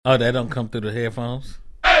Oh, that don't come through the headphones?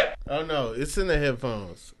 Oh no, it's in the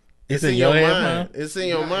headphones. It's in your mind. headphones? It's in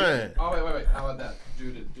your mind. Oh wait. How about that?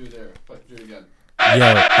 Do there. Do it again.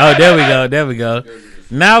 Yo, oh, there we go.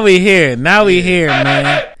 Now we here,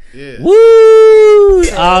 man. Yeah. Woo!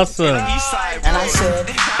 Awesome. And I said,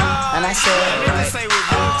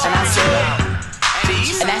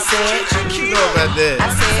 You know about that?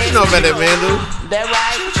 You know about that, Mandal? that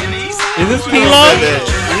right? Is this Kilo?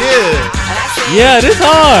 Yeah. Yeah, this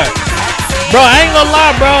hard. Bro, I ain't gonna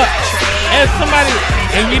lie, bro. As somebody,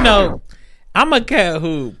 and you know, I'm a cat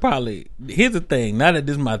who probably, here's the thing, now that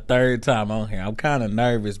this is my third time on here, I'm kind of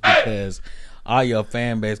nervous because all your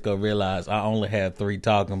fan base gonna realize I only have 3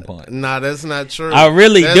 talking points. Nah, that's not true. I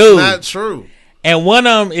really that's do. That's not true. And one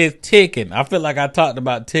of them is ticking. I feel like I talked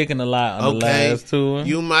about ticking a lot on the last two.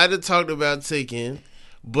 You might have talked about ticking,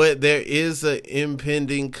 but there is an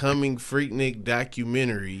impending coming Freaknik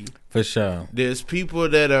documentary. For sure. There's people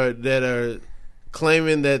that are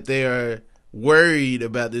claiming that they are worried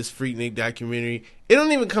about this Freaknik documentary. It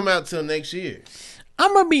don't even come out till next year.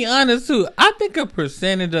 I'm gonna be honest too. I think a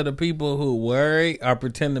percentage of the people who worry or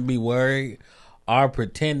pretend to be worried are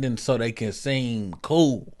pretending so they can seem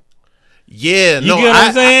cool. Yeah, you get what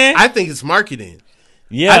I'm saying? I think it's marketing.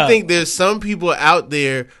 Yeah, I think there's some people out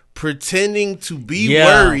there pretending to be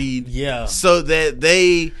worried, so that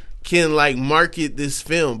they can like market this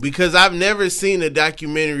film. Because I've never seen a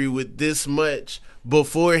documentary with this much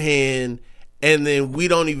beforehand, and then we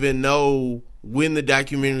don't even know when the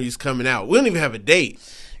documentary is coming out. We don't even have a date.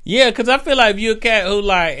 Yeah, because I feel like if you're a cat who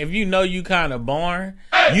like, if you know you kind of boring,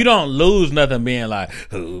 you don't lose nothing being like,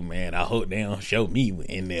 oh man, I hope they don't show me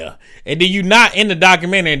in there. And then you not in the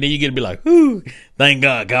documentary, and then you get to be like, ooh, thank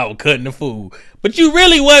God was cutting the food. But you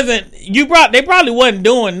really wasn't. They probably wasn't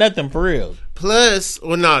doing nothing for real. Plus,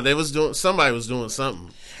 well, no, somebody was doing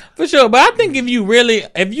something for sure. But I think if you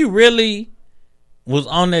really was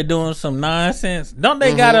on there doing some nonsense, don't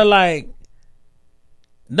they gotta like?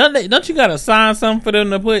 Don't you gotta sign something for them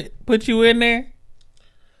to put you in there?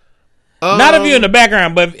 Not if you're in the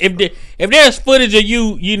background, but if there's footage of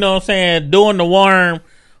you know what I'm saying, doing the worm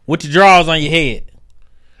with your drawers on your head,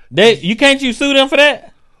 you can't sue them for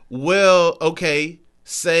that? Well, okay.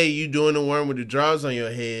 Say you doing the worm with the drawers on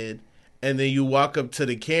your head, and then you walk up to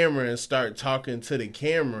the camera and start talking to the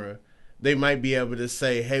camera. They might be able to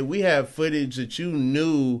say, hey, we have footage that you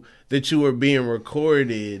knew that you were being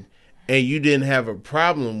recorded and you didn't have a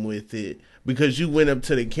problem with it because you went up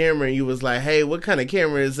to the camera and you was like, hey, what kind of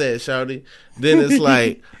camera is that, shawty? Then it's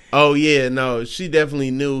like, oh, yeah, no, she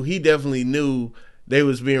definitely knew. He definitely knew they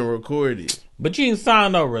was being recorded. But you didn't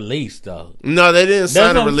sign no release, though. No, they didn't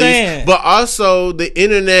sign a release. But also, the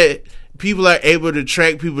internet, people are able to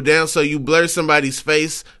track people down. So you blur somebody's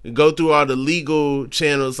face, go through all the legal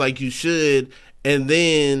channels like you should. And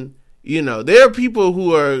then, you know, there are people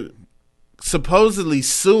who are supposedly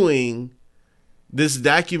suing this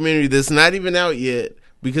documentary that's not even out yet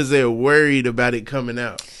because they're worried about it coming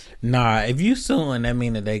out. Nah, if you suing, that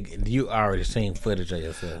means that you already seen footage of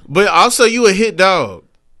yourself. But also, you a hit dog.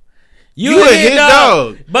 You a hit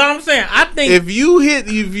dog. But I'm saying, I think if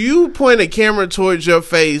you point a camera towards your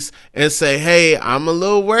face and say, hey, I'm a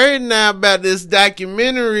little worried now about this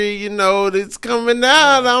documentary, you know, that's coming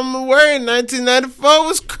out. I'm worried. 1994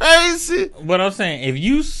 was crazy. What I'm saying, if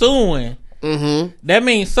you suing, that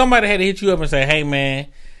means somebody had to hit you up and say, hey man,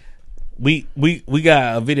 we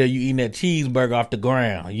got a video you eating that cheeseburger off the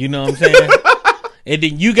ground. You know what I'm saying? and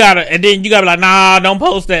then you gotta be like, nah, don't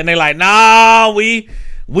post that. And they like, nah, we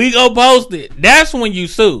go post it. That's when you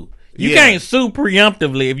sue. You can't sue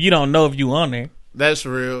preemptively if you don't know if you on there. That's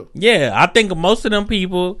real. Yeah, I think most of them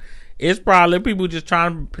people, it's probably people just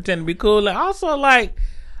trying to pretend to be cool. And also, like,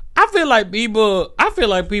 I feel like people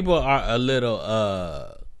are a little.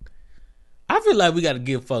 I feel like we got to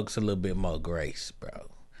give folks a little bit more grace, bro.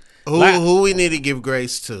 Who we need to give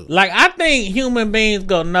grace to? Like, I think human beings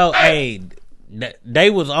gonna know, hey, they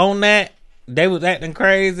was on that. They was acting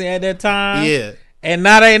crazy at that time. Yeah. And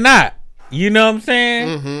now they not. You know what I'm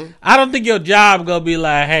saying? Mm-hmm. I don't think your job gonna be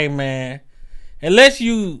like, hey man, unless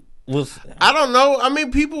you was. I don't know. I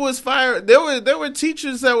mean, people was fired. There were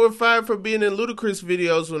teachers that were fired for being in Ludacris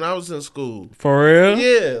videos when I was in school. For real?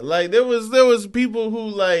 Yeah. Like there was people who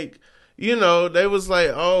like, you know, they was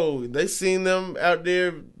like, oh, they seen them out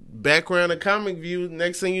there background of Comic View.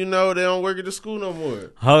 Next thing you know, they don't work at the school no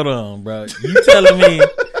more. Hold on, bro.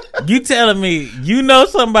 You telling me you know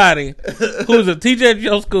somebody who's a teacher at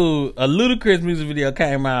your school, a Ludacris music video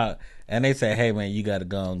came out, and they say, hey man, you gotta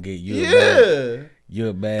go and get you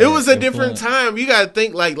a bad It was a influence. different time. You gotta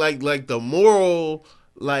think like the moral,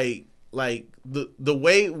 like the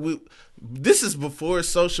way this is before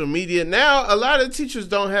social media. Now, a lot of teachers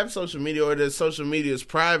don't have social media, or their social media is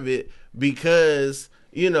private because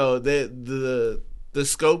the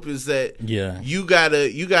scope is that you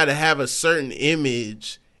gotta have a certain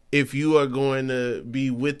image if you are going to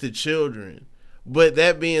be with the children. But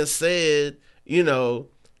that being said,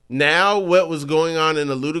 now what was going on in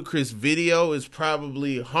the Ludacris video is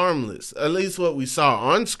probably harmless, at least what we saw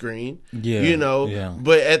on screen.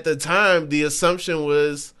 But at the time, the assumption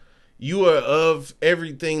was you are of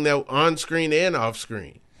everything that on screen and off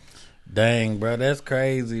screen. Dang, bro, that's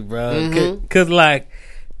crazy, bro. Mm-hmm. Cause like,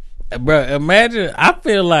 bro, imagine. I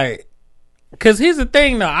feel like, cause here's the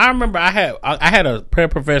thing, though. I remember I had a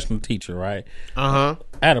paraprofessional teacher, right? I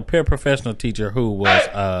had a paraprofessional teacher who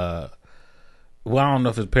was well, I don't know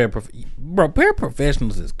if it's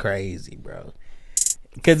paraprofessionals is crazy, bro.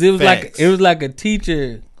 Cause it was like a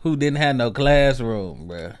teacher who didn't have no classroom,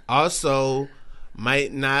 bro. Also,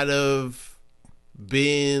 might not have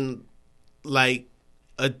been like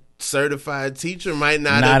a certified teacher, might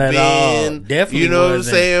not have been. All. Definitely, what I'm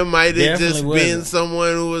saying? Might have just been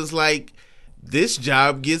someone who was like, this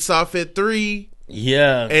job gets off at 3.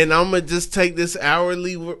 Yeah, and I'm gonna just take this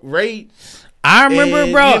hourly rate. I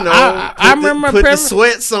remember, bro. I remember put the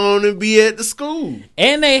sweats on and be at the school.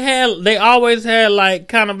 And they always had like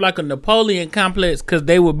kind of like a Napoleon complex because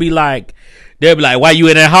they'll be like, why you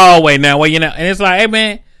in that hallway now? Why you know? And it's like, hey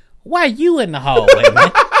man, why you in the hallway,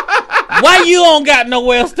 man? Why you don't got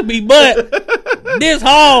nowhere else to be but this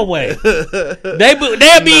hallway?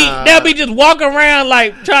 They'll be just walking around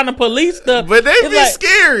like trying to police stuff. But they be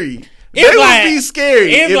scary. It would be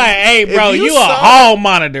scary. It's like, hey, bro, you a hall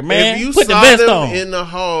monitor, man. If you Put the saw vest them on. in the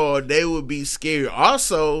hall, they would be scary.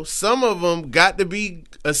 Also, some of them got to be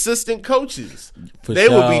assistant coaches. They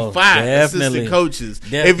would be 5 assistant coaches.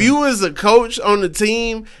 Definitely. If you was a coach on the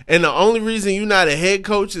team and the only reason you're not a head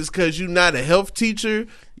coach is because you're not a health teacher,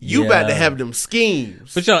 you about to have them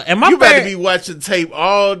schemes. For sure. And you about to be watching tape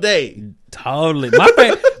all day. Totally.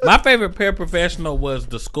 My favorite paraprofessional was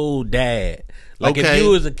the school dad. Like if you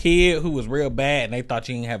was a kid who was real bad and they thought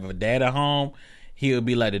you didn't have a dad at home, he would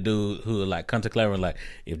be like the dude who would like come to Clara and like,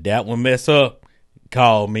 if that one mess up,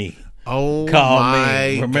 call me. Oh, call my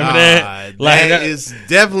me. Remember God. that? Like that is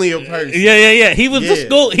definitely a person. Yeah. He was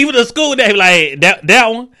the school dad. Like that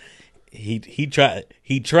one. He tried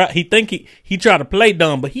to play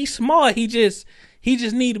dumb, but he's smart. He just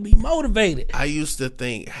need to be motivated. I used to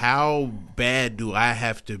think, how bad do I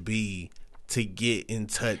have to be to get in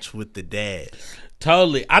touch with the dad?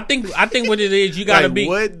 Totally. I think what it is, you gotta be.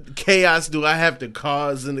 What chaos do I have to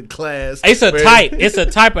cause in the class? It's a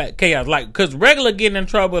type of chaos. Like, because regular getting in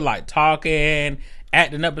trouble, like talking,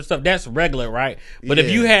 acting up and stuff, that's regular, right? But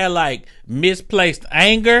if you had like misplaced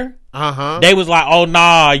anger, they was like, oh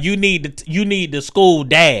nah, you need the school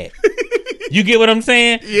dad. You get what I'm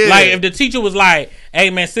saying? Yeah. Like if the teacher was like, hey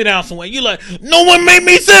man, sit down somewhere, you like, no one made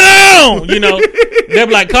me sit down. They'll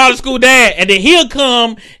be like, call the school dad, and then he'll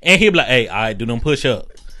come and he'll be like, hey, all right, do them push up.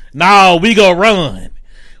 No, we go run.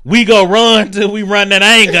 We go run till we run that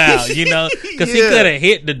anger out, because he could have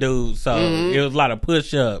hit the dude. So it was a lot of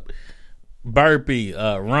push up, burpee,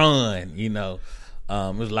 run. It was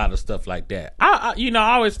a lot of stuff like that. I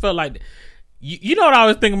always felt like, you know what I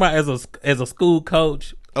was thinking about as a school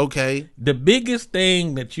coach. Okay. The biggest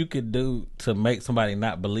thing that you could do to make somebody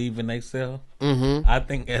not believe in themselves, I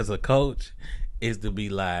think as a coach, is to be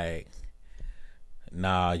like,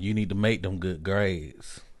 nah, you need to make them good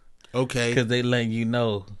grades. Okay. Because they letting you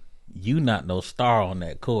know you not no star on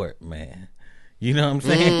that court, man. You know what I'm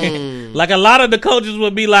saying? Like a lot of the coaches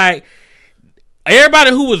would be like,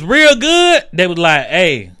 everybody who was real good, they was like,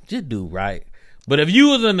 hey, just do right. But if you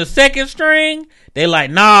was in the second string, they like,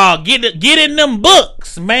 nah, get in them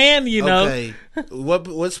books, man. Okay.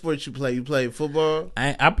 What sports you play? You play football?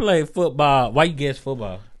 I play football. Why you guess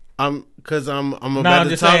football? Because I'm about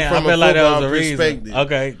to talk from a football perspective.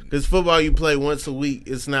 Okay. Because football you play once a week.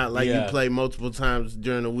 It's not like you play multiple times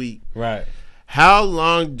during the week. Right. How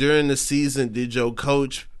long during the season did your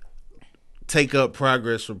coach take up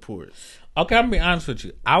progress reports? Okay, I'm gonna be honest with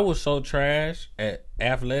you. I was so trash at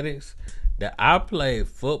athletics that I played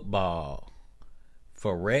football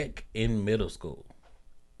for rec in middle school.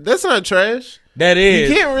 That's not trash. That is.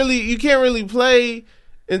 You can't really play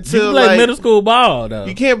until you play middle school ball though.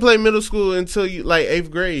 You can't play middle school until you like 8th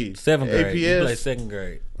grade, 7th grade. APS. You play 2nd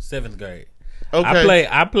grade, 7th grade. Okay.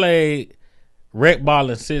 I played rec ball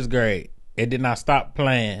in 6th grade. It did not stop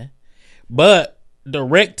playing, but the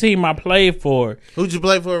rec team I played for. Who'd you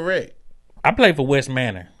play for at rec? I played for West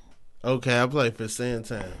Manor. Okay, I played for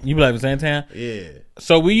Sandtown. You played for Sandtown? Yeah.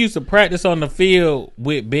 So we used to practice on the field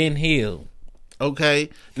with Ben Hill. Okay.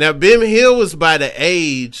 Now, Ben Hill was by the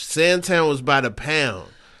age. Sandtown was by the pound.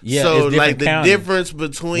 Yeah, so it's like the counties. difference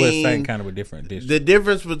between well, same kind of a different district. the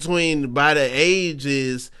difference between by the age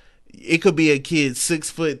is it could be a kid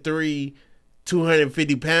 6'3",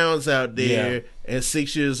 250 pounds out there and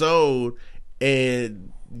 6 years old,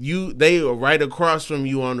 and they are right across from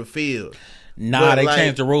you on the field. Nah, But they like-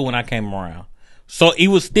 changed the rule when I came around. So it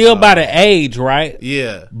was still by the age, right?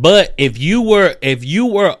 Yeah. But if you were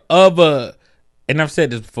of a, and I've said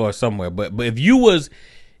this before somewhere, but if you was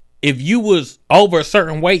over a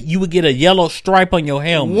certain weight, you would get a yellow stripe on your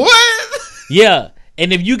helmet. What? Yeah.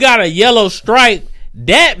 And if you got a yellow stripe,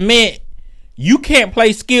 that meant you can't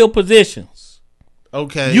play skill positions.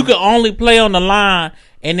 Okay. You could only play on the line.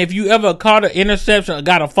 And if you ever caught an interception or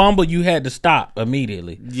got a fumble, you had to stop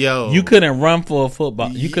immediately. Yo. You couldn't run for a football.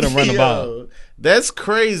 You couldn't run the ball. That's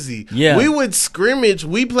crazy. Yeah. We would scrimmage.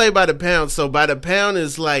 We play by the pound. So by the pound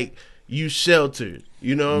is like you sheltered.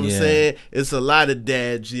 You know what I'm saying? It's a lot of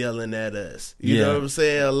dads yelling at us. You know what I'm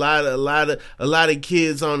saying? A lot of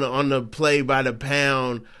kids on the play by the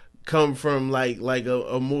pound come from like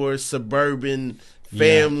a more suburban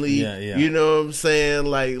family. Yeah. You know what I'm saying?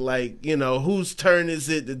 Like whose turn is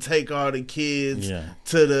it to take all the kids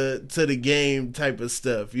to the game type of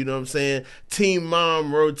stuff. You know what I'm saying? Team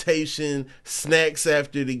mom rotation, snacks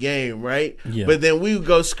after the game, right? Yeah. But then we would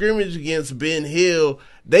go scrimmage against Ben Hill.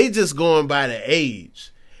 They just going by the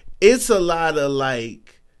age. It's a lot of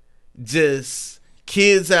like just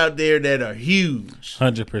kids out there that are huge.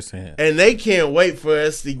 100%. And they can't wait for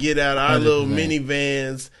us to get out our 100%. little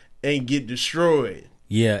minivans and get destroyed.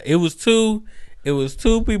 Yeah, it was two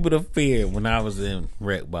people to fear when I was in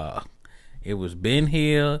rec ball. It was Ben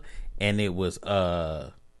Hill and it was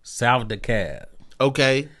South DeKalb.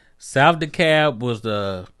 Okay. South DeKalb was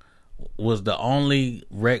the only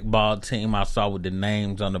rec ball team I saw with the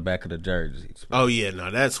names on the back of the jerseys. Oh yeah,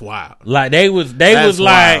 no, that's wild. Like they was That's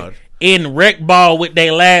like wild. in rec ball with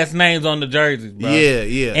their last names on the jerseys, bro.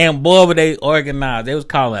 Yeah. And boy, were they organized. They was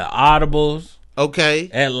calling audibles Okay.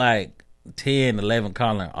 at like 10, 11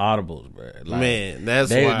 calling audibles, bro. Like, Man, that's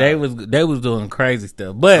they wild. they was doing crazy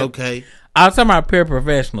stuff. But Okay. I was talking about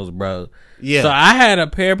paraprofessionals, bro. Yeah. So I had a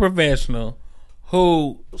paraprofessional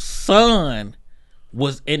whose son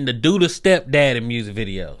was in the Do the Stepdaddy music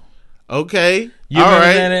video. Okay. You All remember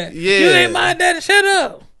right. that? Yeah. You ain't my daddy. Shut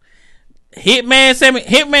up. Hitman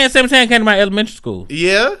 17 came to my elementary school.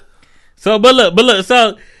 Yeah. So, but look.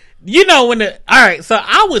 So, you know all right. So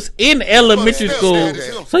I was in elementary school.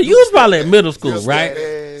 So you was probably in middle school, right?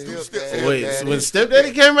 Wait, so when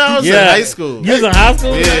Stepdaddy came out, I was in high school. You was in high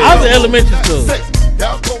school? Yeah. I was in elementary school.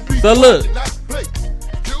 So look,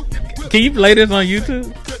 can you play this on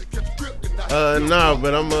YouTube? No,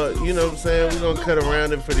 but I'm you know what I'm saying? We're gonna cut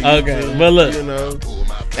around it for the Okay, YouTube, but look. you know.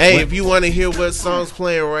 Hey, if you want to hear what song's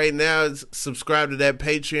playing right now, subscribe to that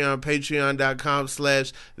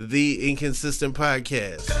patreon.com/The Inconsistent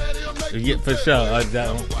Podcast. Yeah, for sure.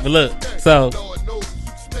 But look, so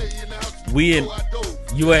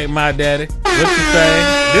You Ain't My Daddy. What you say?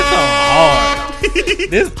 This song hard.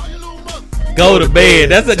 This go to bed.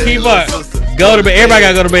 That's a key part. Go to bed. Everybody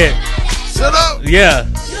gotta go to bed. Shut up. Yeah.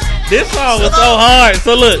 This song was so hard.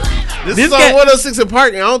 So look, This is on 106 in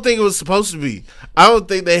Park. I don't think it was supposed to be. I don't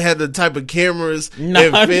think they had the type of cameras and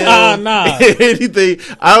film anything.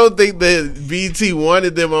 I don't think that BT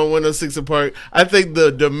wanted them on 106 in Park. I think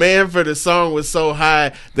the demand for the song was so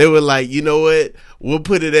high, they were like, you know what? We'll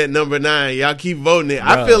put it at number 9. Y'all keep voting it.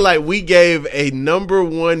 I feel like we gave a number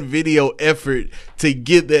 1 video effort to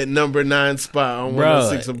get that number 9 spot on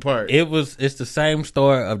 106 in Park. It's the same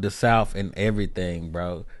story of the South and everything,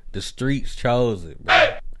 bro. The streets chose it, bro.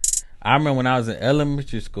 I remember when I was in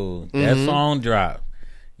elementary school, that song dropped.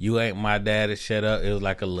 You Ain't My Daddy, Shut Up. It was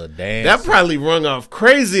like a little dance. That probably rung off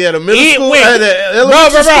crazy at a middle school, went- at an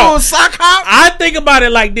elementary school sock hop. I think about it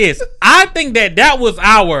like this. I think that was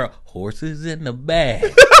our horses in the bag.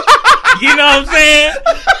 You know what I'm saying?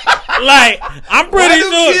 Like, I'm pretty Why do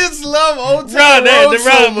sure. kids love Old Town Road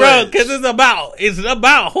so bro, much? because it's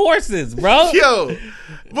about horses, bro. Yo,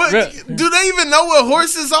 but Bro. do they even know what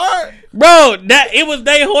horses are? Bro, it was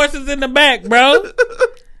they horses in the back, bro.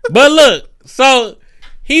 But look, so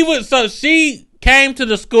she came to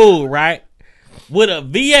the school, right, with a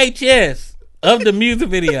VHS of the music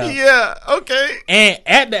video. Yeah, okay. And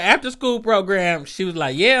at the after school program, she was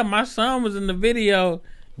like, yeah, my son was in the video,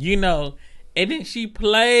 you know. And then she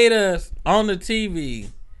played us on the TV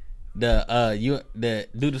the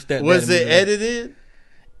Do the Step. Was it edited?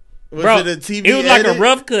 Was Bro, it a TV it was like edit? a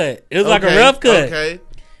rough cut. It was like a rough cut. Okay.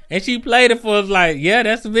 And she played it for us like, yeah,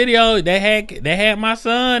 that's the video. They had my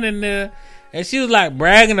son in there. And she was like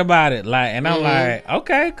bragging about it, like, and I'm like,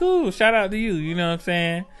 okay, cool. Shout out to you. You know what I'm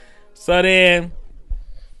saying? So then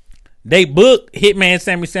they booked Hitman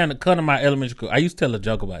Sammy Sam to come to my elementary school. I used to tell a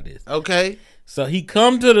joke about this. Okay. So he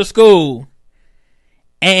come to the school,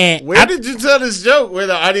 and where did you tell this joke? Where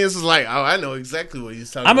the audience was like, "Oh, I know exactly what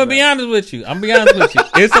he's talking about." I'm gonna be honest with you.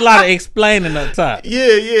 It's a lot of explaining up top.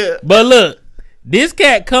 Yeah. But look. This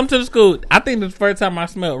cat come to the school. I think this is the first time I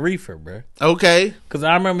smelled reefer, bro. Okay. Because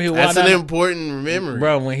I remember he walked That's an important memory.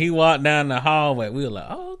 Bro, when he walked down the hallway, we were like,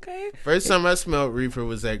 oh, okay. First time I smelled reefer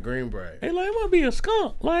was at Greenbrier. They like, it might be a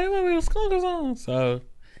skunk. Like, it might be a skunk or something. So,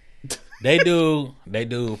 they do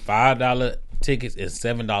 $5 tickets and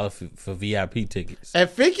 $7 for VIP tickets. At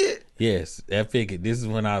Fickett? Yes, at Fickett. This is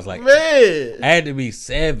when I was like, man. I had to be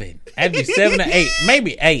 7. I had to be 7 or 8.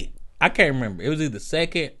 Maybe 8. I can't remember. It was either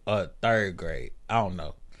 2nd or 3rd grade. I don't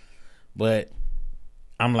know. But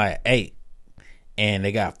I'm like 8. And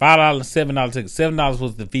they got $5, $7 tickets. $7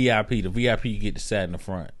 was the VIP. The VIP you get to sit in the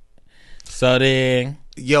front. So then...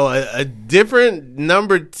 Yo, a different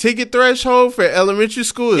number ticket threshold for elementary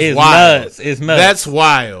school is wild. Nuts. It's nuts. That's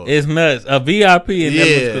wild. It's nuts. A VIP in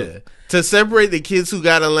elementary school. To separate the kids who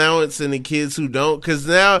got allowance and the kids who don't, because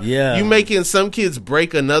now you making some kids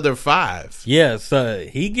break another 5. Yeah, so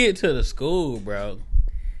he get to the school, bro,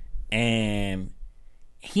 and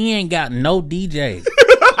he ain't got no DJ.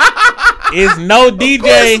 It's no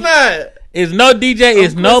DJ. Of course not. It's no DJ.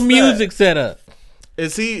 It's no music set up.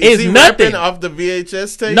 Is he rapping off the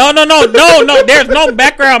VHS tape? No. There's no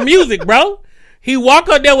background music, bro. He walk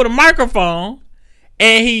up there with a microphone,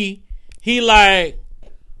 and he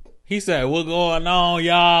said, "What going on,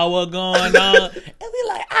 y'all? What going on?" And we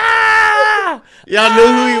like, Y'all knew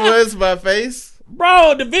who he was by face?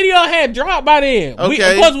 Bro, the video had dropped by then.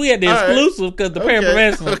 Okay. Of course, we had the exclusive because the parent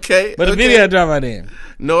professional. Okay. But the video dropped by then.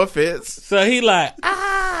 No offense. So he like,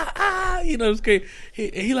 you know,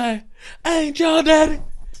 he like, I ain't y'all daddy.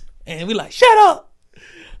 And we like, shut up.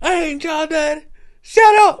 I ain't y'all daddy.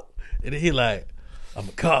 Shut up. And then he like, I'm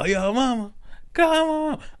going to call y'all mama. Call my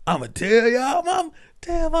mama. I'm going to tell y'all mama.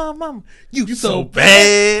 Tell my mama, you so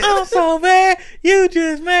bad. I'm so bad. You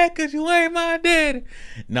just mad because you ain't my daddy.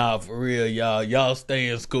 Nah, for real, y'all. Y'all stay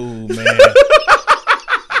in school, man.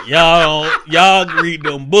 Y'all read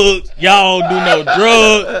them books. Y'all don't do no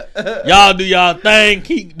drugs. Y'all do y'all thing.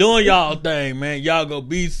 Keep doing y'all thing, man. Y'all go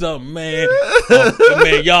be something, man.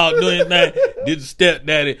 Man, y'all doing thing. This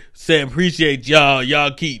stepdaddy saying appreciate y'all. Y'all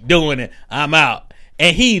keep doing it. I'm out.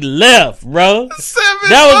 And he left, bro.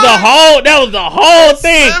 That was the whole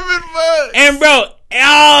thing. $7. And bro,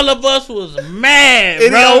 all of us was mad, Any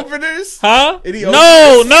bro. openers? Huh?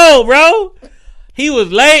 No, bro. He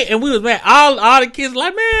was late and we was mad. All the kids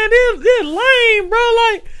like, man, this lame, bro.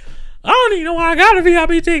 Like, I don't even know why I got a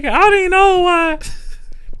VIP ticket. I don't even know why.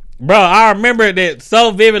 Bro, I remember that so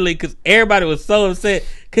vividly because everybody was so upset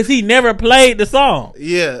because he never played the song.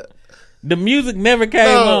 Yeah. The music never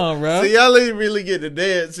came on, bro. So y'all didn't really get to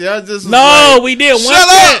dance. Y'all just we did one.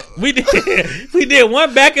 Shut up. We did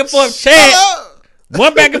one back and forth chant.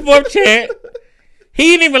 One back and forth chant. He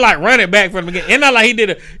didn't even like run it back from the beginning. And not like he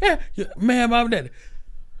did man, mom, daddy.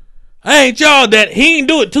 I ain't y'all that. He didn't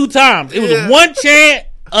do it 2 times. It was one chant,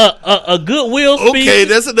 a goodwill speech. Okay,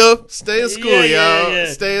 that's enough. Stay in school, y'all. Yeah.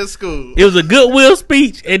 Stay in school. It was a goodwill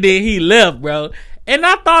speech, and then he left, bro. And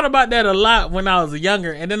I thought about that a lot when I was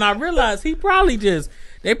younger, and then I realized they probably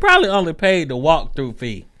only paid the walkthrough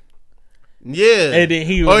fee. Yeah, and then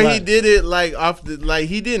he did it like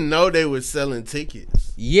he didn't know they were selling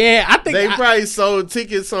tickets. Yeah, I think they probably sold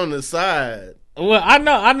tickets on the side. Well, I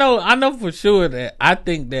know for sure that I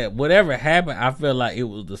think that whatever happened, I feel like it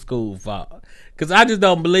was the school fault because I just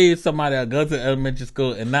don't believe somebody will go to elementary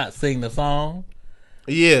school and not sing the song.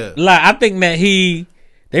 Yeah, like I think that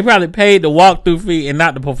they probably paid the walkthrough fee and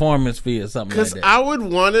not the performance fee or something like that. Because I would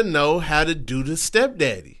want to know how to do the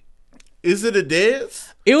stepdaddy. Is it a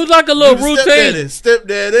dance? It was like a little routine.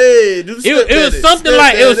 Stepdaddy, do the stepdaddy. It was something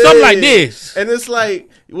like this. And it's like,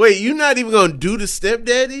 wait, you're not even gonna do the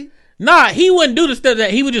stepdaddy? Nah, he wouldn't do the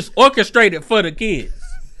stepdaddy. He would just orchestrate it for the kids.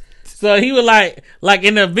 So he was like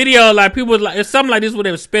in the video, like people was like it's something like this where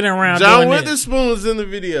they were spinning around. John Witherspoon was in the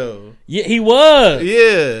video. Yeah, he was.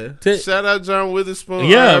 Yeah. Shout out John Witherspoon.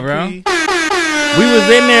 Yeah, bro. We was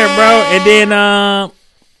in there, bro, and then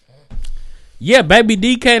Baby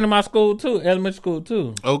D came to my school too, elementary school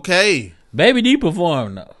too. Okay. Baby D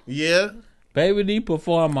performed though. Yeah. Baby D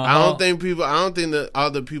perform. I don't think that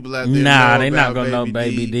other people out there. Nah, know they not about gonna know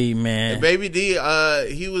Baby D, man. And Baby D,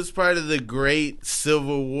 he was part of the great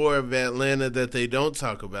Civil War of Atlanta that they don't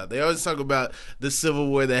talk about. They always talk about the Civil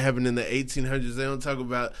War that happened in the 1800s. They don't talk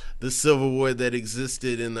about the Civil War that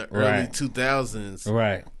existed in the early 2000s.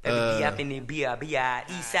 Right. He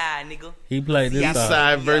played this East song.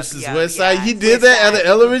 Side versus West Side. He did that at an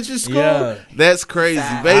elementary school. Yeah. That's crazy.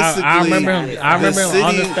 Basically, I remember him on the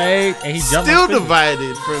stage, and he jumped. Still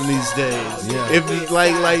divided from these days. Yeah. If if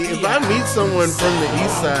I meet someone from the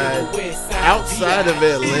East Side outside of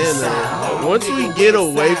Atlanta, once we get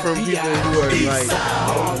away from people who are like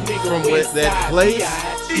from that place,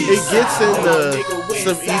 it gets into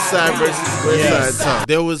some East Side versus West Side talk.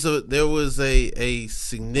 There was a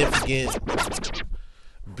significant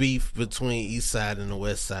beef between East Side and the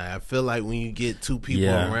West Side. I feel like when you get two people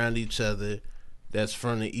around each other that's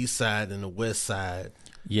from the East Side and the West Side,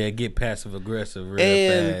 get passive aggressive real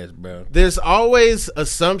fast, bro. There's always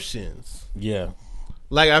assumptions. Yeah.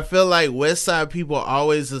 Like, I feel like West Side people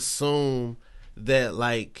always assume that,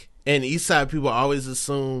 like, and East Side people always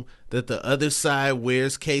assume that the other side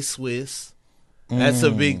wears K-Swiss. That's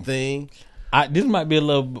a big thing. This might be a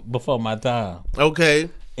little before my time. Okay.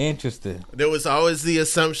 Interesting. There was always the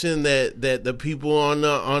assumption that the people on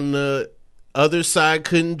the other side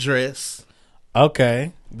couldn't dress.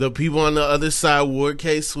 Okay. The people on the other side wore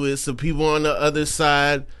K-Swiss. The people on the other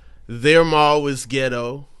side, their mall was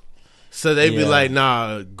ghetto. So they'd be like,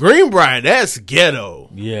 nah, Greenbrier, that's ghetto.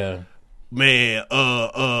 Yeah. Man,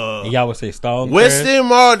 y'all would say Stone West End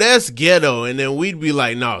Mall, that's ghetto. And then we'd be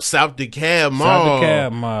like, no, South DeKalb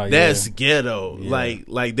Mall, that's ghetto. Yeah.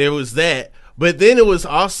 Like there was that. But then it was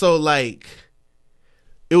also like,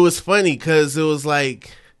 it was funny because it was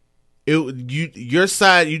like, your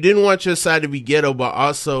side, you didn't want your side to be ghetto, but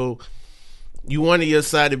also you wanted your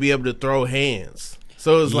side to be able to throw hands.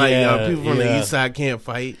 So it was like, people from the East Side can't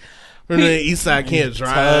fight. From the East Side can't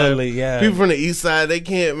drive. Totally, yeah. People from the East Side, they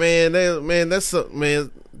can't, man.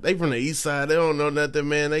 They from the East Side. They don't know nothing,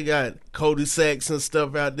 man. They got cul-de-sacs and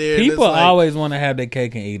stuff out there. People always want to have their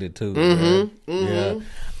cake and eat it too. Yeah.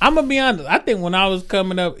 I'm gonna be honest. I think when I was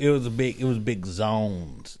coming up, it was big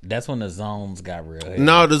zones. That's when the zones got real heavy.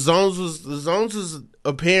 No, the zones was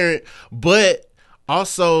apparent, but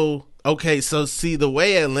also. Okay, so see, the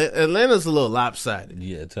way Atlanta's a little lopsided.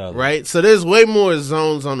 Yeah, totally. Right? So there's way more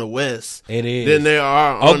zones on the West it is. than there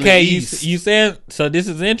are on the East. You said, so this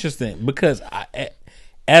is interesting because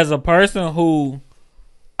as a person who,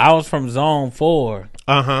 I was from Zone 4,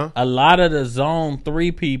 a lot of the Zone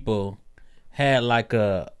 3 people had like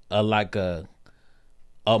a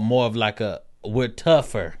more of like a, we're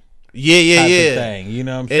tougher. Yeah. Thing, you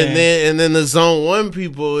know what I'm saying? And then the Zone 1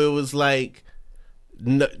 people, it was like,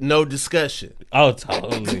 no discussion. Oh,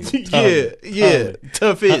 totally. Yeah.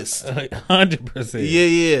 Toughest. 100%.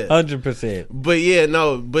 Yeah.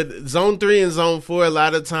 100%. But Zone 3 and Zone 4, a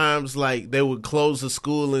lot of times, like, they would close the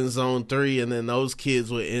school in Zone 3, and then those kids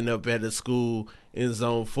would end up at a school in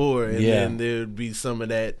Zone 4, and then there would be some of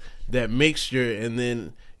that mixture, and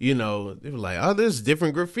then, you know, they were like, oh, there's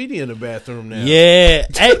different graffiti in the bathroom now. Yeah.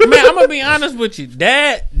 Hey, man, I'm going to be honest with you.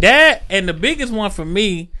 That, and the biggest one for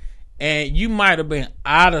me, and you might have been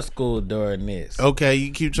out of school during this. Okay,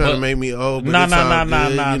 you keep trying to make me old, but no.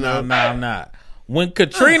 I'm not. When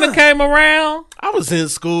Katrina came around, I was in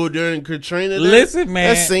school during Katrina. Listen,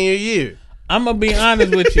 man, that's senior year. I'm gonna be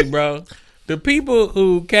honest with you, bro. The people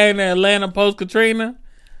who came to Atlanta post Katrina,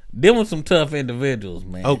 them were some tough individuals,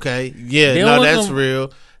 man. Okay, yeah, that's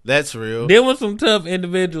real. That's real. There was some tough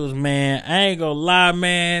individuals, man. I ain't gonna lie,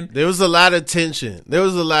 man. There was a lot of tension.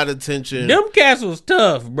 Them cats was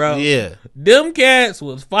tough, bro. Yeah. Them cats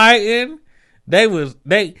was fighting.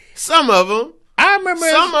 Some of them. I remember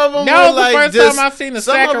some of them. That was like the first just, time I seen a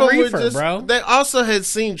sack of reefer, bro. They also had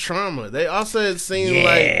seen trauma. They also had seen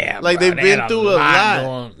like they've been through a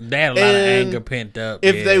lot. They had a lot of anger pent up.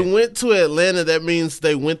 If they went to Atlanta, that means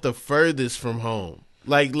they went the furthest from home.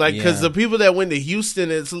 Like, because the people that went to Houston,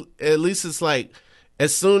 at least it's like,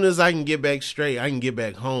 as soon as I can get back straight, I can get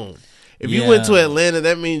back home. If you went to Atlanta,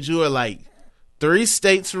 that means you are like 3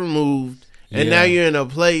 states removed, and now you're in a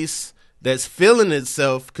place that's feeling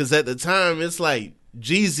itself. Because at the time, it's like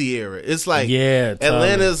Jeezy era. It's like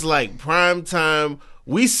Atlanta's like prime time.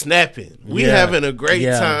 We snapping. We having a great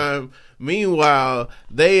time. Meanwhile,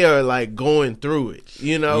 they are like going through it,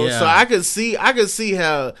 you know. So I could see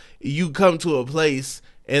how you come to a place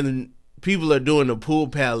and people are doing the pool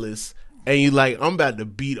palace, and you like, I'm about to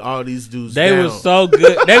beat all these dudes. They down. were so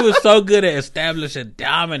good. They were so good at establishing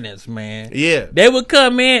dominance, man. Yeah, they would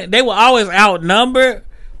come in. They were always outnumbered,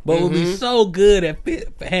 but would be so good at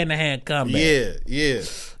hand-to-hand combat.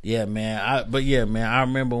 Yeah, man. I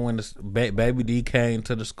remember when the Baby D came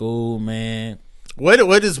to the school, man. What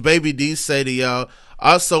does Baby D say to y'all?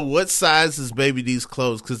 Also, what size is Baby D's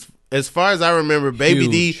clothes? Because as far as I remember, Baby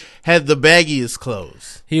D had the baggiest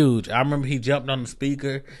clothes. Huge. I remember he jumped on the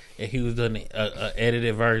speaker and he was doing an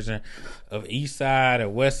edited version of East Side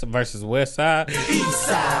and West versus West Side. East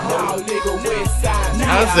side, no nigga, west side.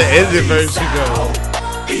 How's the edited version go?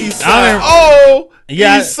 East Side,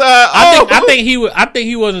 East Side. I think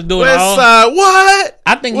he wasn't doing West all. Side. What?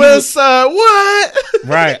 I think West Side. What?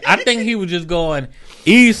 Right. I think he was just going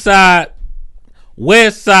East Side,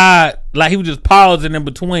 West Side, like he was just pausing in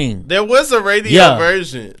between. There was a radio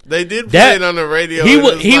version. They did play it on the radio. He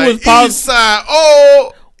was pausing. East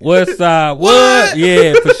Side. West Side. What?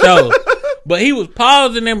 Yeah, for sure. But he was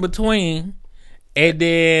pausing in between, and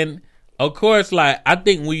then of course, like I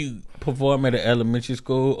think we perform at an elementary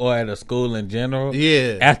school or at a school in general.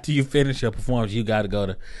 Yeah. After you finish your performance, you got to go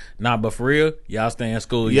to. Nah, but for real, y'all stay in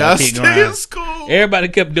school. Y'all keep stay grinding. in school. Everybody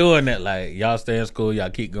kept doing that. Like y'all stay in school. Y'all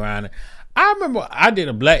keep grinding. I remember I did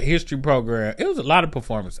a Black History program. It was a lot of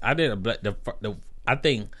performance. I did I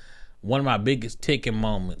think one of my biggest ticking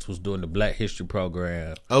moments was doing the Black History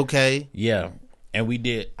program. Okay. Yeah,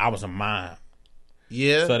 and I was a mime.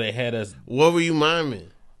 Yeah. So they had us. What were you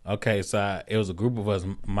miming? Okay, so it was a group of us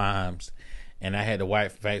mimes, and I had the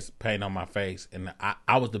white face paint on my face, and I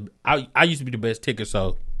used to be the best ticker,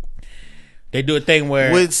 so they do a thing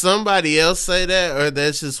where would somebody else say that, or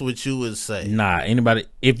that's just what you would say? Nah, anybody.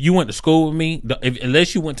 If you went to school with me,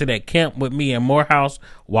 unless you went to that camp with me in Morehouse,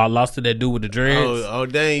 while I lost to that dude with the dreads. Oh,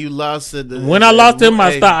 dang, you lost it. When I lost him,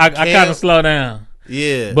 I kind of slowed down.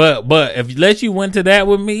 Yeah, but unless you went to that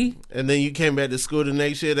with me, and then you came back to school the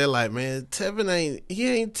next year, they're like, man, Tevin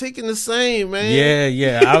ain't taking the same, man.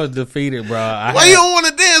 Yeah, I was defeated, bro. Why you don't want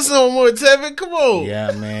to dance no more, Tevin? Come on.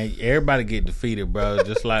 Yeah, man, everybody get defeated, bro.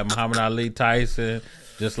 Just like Muhammad Ali, Tyson,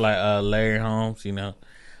 just like Larry Holmes, you know.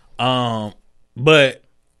 But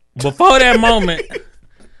before that moment,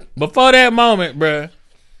 bro,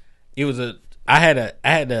 it was I had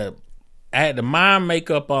the mime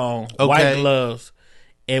makeup on, white gloves,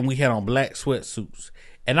 and we had on black sweatsuits.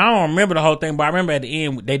 And I don't remember the whole thing, but I remember at the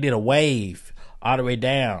end they did a wave all the way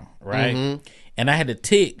down, right? Mm-hmm. And I had to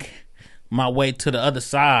tick my way to the other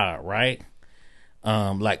side, right?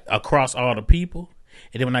 Like across all the people.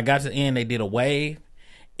 And then when I got to the end, they did a wave,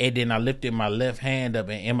 and then I lifted my left hand up,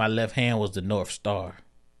 and in my left hand was the North Star.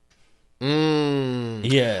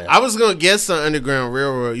 Yeah, I was gonna guess on Underground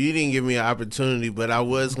Railroad. You didn't give me an opportunity, but I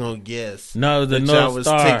was gonna guess. No, the North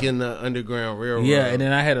Star. I was taking the Underground Railroad. Yeah, and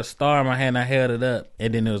then I had a star in my hand. I held it up,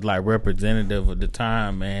 and then it was like representative of the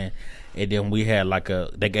time, man. And then we had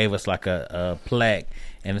they gave us like a plaque,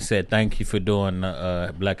 and it said, "Thank you for doing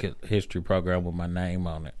the Black History program with my name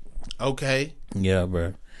on it." Okay. Yeah,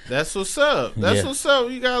 bro. That's what's up. What's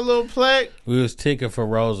up. You got a little plaque. We was ticking for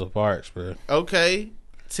Rosa Parks, bro. Okay.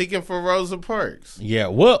 Ticking for Rosa Parks. Yeah.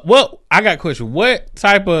 What? I got a question. What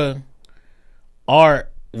type of art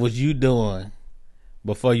was you doing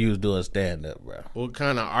before you was doing stand up, bro? What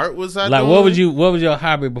kind of art was I like, doing? What was your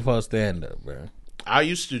hobby before stand up, bro? I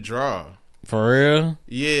used to draw. For real?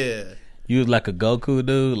 Yeah. You was like a Goku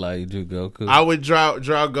dude, like you do Goku. I would draw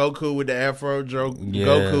Goku with the afro,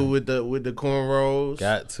 Goku with the cornrows.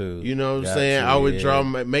 Got to. You know what I'm saying? I would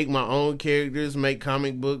make my own characters, make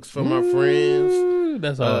comic books for my friends.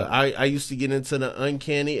 That's all. I used to get into the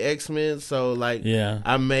Uncanny X-Men, so like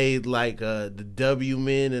I made like the W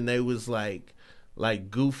Men, and they was like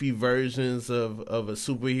goofy versions of a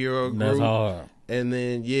superhero group. That's hard. And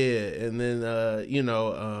then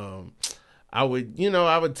I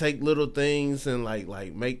would take little things and like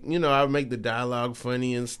make, I would make the dialogue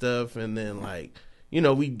funny and stuff, and then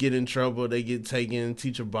we'd get in trouble, they get taken,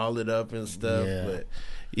 teacher ball it up and stuff. Yeah. But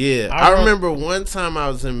yeah, I remember one time I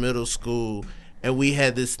was in middle school and we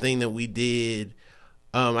had this thing that we did.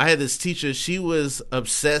 I had this teacher, she was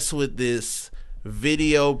obsessed with this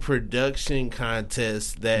video production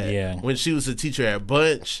contest that when she was a teacher at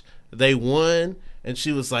Bunch, they won. And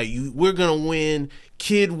she was like, we're going to win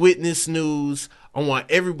Kid Witness News. I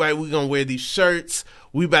want everybody, we're going to wear these shirts.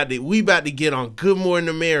 We about to get on Good Morning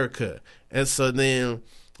America. And so then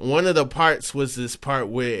one of the parts was this part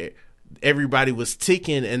where everybody was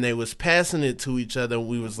ticking and they was passing it to each other. And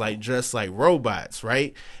we was like dressed like robots,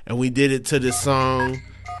 right? And we did it to this song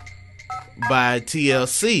by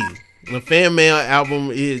TLC. The Fan Mail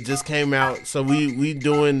album, it just came out. So we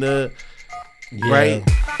doing the, right?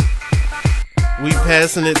 We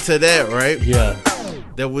passing it to that, right? Yeah.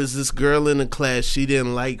 There was this girl in the class, she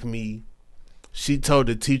didn't like me. she told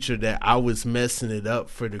the teacher that I was messing it up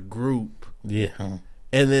for the group. Yeah.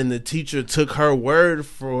 And then the teacher took her word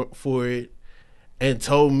for it and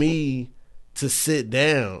told me to sit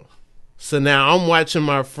down. So now I'm watching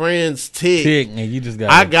my friends tick and you just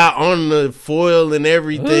I got on the foil and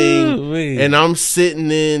everything, Ooh-wee. and I'm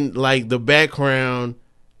sitting in like the background,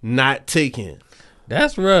 not ticking.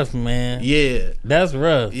 That's rough, man. Yeah, That's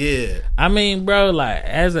rough. yeah. I mean, bro, like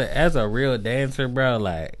as a real dancer, bro,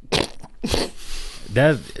 like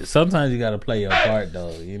that's sometimes you gotta play your part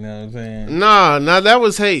though. You know what I'm saying? Nah, that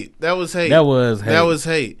was hate. That was hate. That was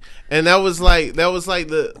hate. And that was like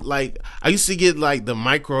I used to get like the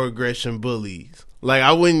microaggression bullies. Like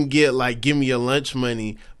I wouldn't get like give me your lunch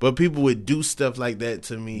money, but people would do stuff like that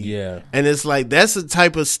to me. Yeah. And it's like that's the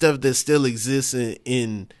type of stuff that still exists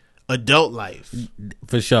in adult life.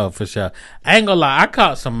 For sure. I ain't gonna lie, I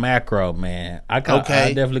caught some macro, man. I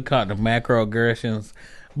definitely caught the macro aggressions.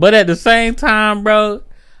 But at the same time, bro,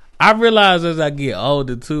 I realized as I get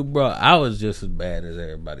older too, bro, I was just as bad as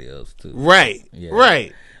everybody else too. Right. Yeah.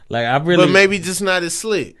 Right. Like I really, but maybe just not as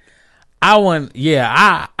slick. I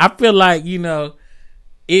feel like, you know,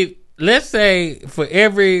 if let's say for it's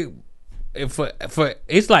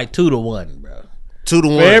like 2-1, bro.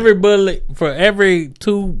 2-1. For every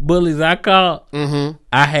 2 bullies I caught, I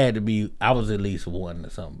was at least one to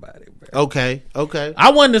somebody, bro. Okay.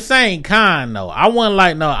 I wasn't the same kind though. I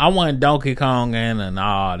wasn't Donkey Kong and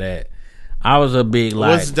all that. I was a big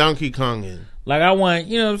like. What's Donkey Konging? Like I wasn't,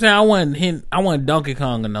 you know what I'm saying? I wasn't Donkey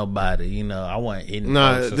Kong or nobody, you know. I wasn't hitting.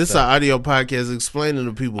 Nah, this is an audio podcast explaining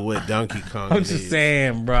to people what Donkey Kong I'm just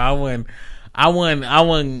saying, bro. I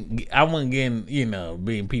wasn't getting, you know,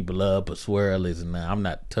 beating people up or swirlies and that. I'm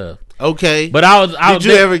not tough. Okay. But Did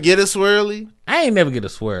you ever get a swirly? I ain't never get a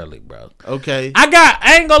swirly, bro. Okay.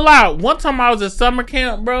 I ain't gonna lie. One time I was at summer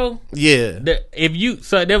camp, bro. Yeah. There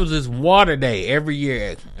was this water day every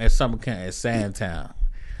year at summer camp at Sandtown.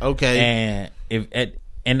 Okay.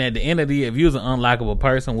 And at the end of the year, if you was an unlikable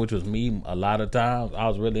person, which was me a lot of times, I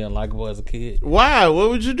was really unlikable as a kid. Why? What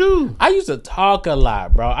would you do? I used to talk a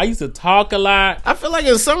lot, bro. I feel like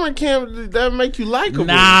in summer camp that make you likable.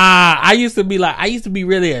 Nah, I used to be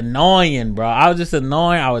really annoying, bro. I was just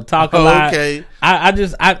annoying. I would talk a lot. Okay.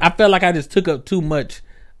 I felt like I just took up too much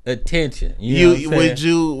attention. You know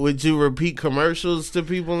would you repeat commercials to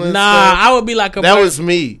people and Nah, stuff? I would be like That was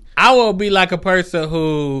me. I would be like a person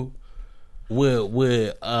who would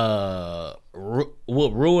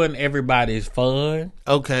ruin everybody's fun.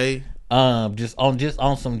 Okay. Just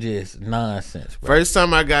on some nonsense, bro. First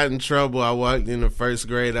time I got in trouble, I walked in the first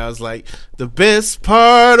grade. I was like, the best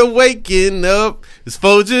part of waking up is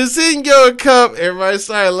Folgers in your cup. Everybody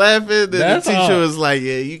started laughing. Then the teacher was like,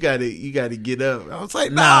 yeah, you gotta get up. I was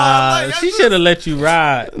like, nah. She should have let you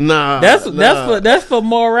ride. Nah. That's for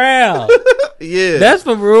morale. Yeah. That's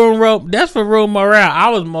for room morale. I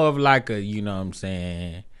was more of like a, you know what I'm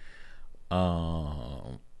saying, I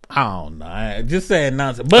don't know. I just saying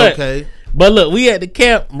nonsense. But But look, we at the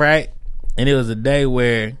camp, right? And it was a day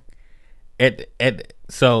where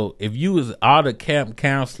so if you was all the camp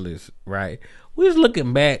counselors, right? We was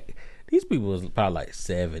looking back. These people was probably like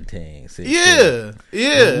 17, 16.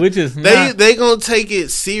 Yeah. Which is they gonna take it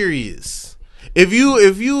serious. If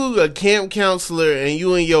you a camp counselor and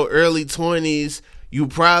you in your early 20s, you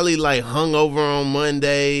probably like hungover on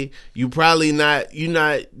Monday. You probably you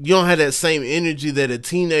don't have that same energy that a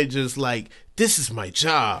teenager's like, this is my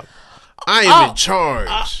job. I am in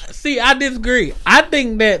charge. See, I disagree. I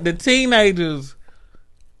think that the teenagers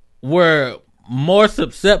were more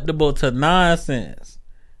susceptible to nonsense.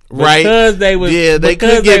 Right. Because they was they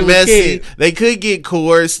could get messy. Kids. They could get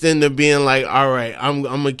coerced into being like, all right, I'm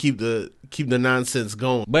gonna keep the nonsense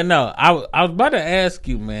going. But no, I was about to ask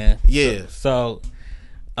you, man. Yeah. So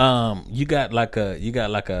you got like a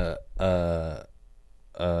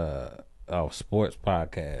sports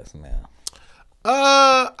podcast now.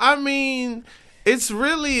 I mean, it's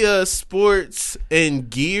really a sports and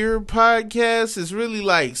gear podcast. It's really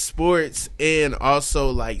like sports and also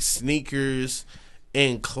like sneakers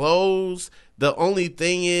and clothes. The only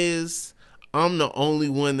thing is, I'm the only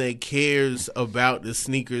one that cares about the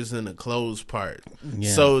sneakers and the clothes part. Yeah.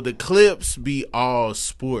 So the clips be all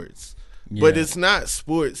sports. Yeah. But it's not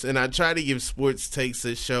sports, and I try to give sports takes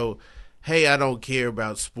that show, hey, I don't care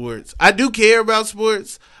about sports. I do care about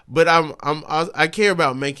sports, but I care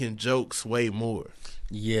about making jokes way more.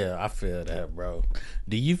 Yeah, I feel that, bro.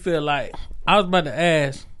 Do you feel like, I was about to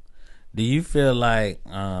ask, do you feel like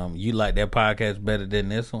you like that podcast better than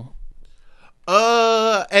this one?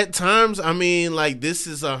 At times, I mean, like, this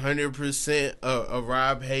is 100% a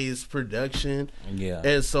Rob Hayes production. Yeah.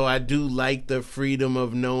 And so I do like the freedom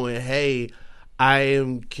of knowing, hey, I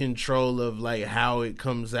am control of like how it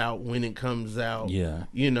comes out, when it comes out, Yeah.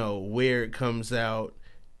 Where it comes out,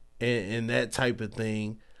 and that type of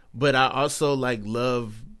thing. But I also like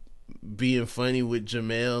love being funny with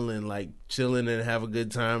Jamel and like chilling and have a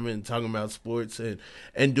good time and talking about sports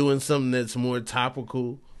and doing something that's more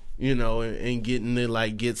topical, and getting to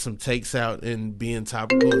like get some takes out and being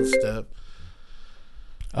topical and stuff.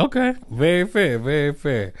 Okay, very fair, very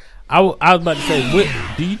fair. I was about to say, what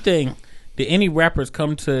do you think? Did any rappers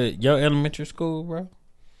come to your elementary school, bro?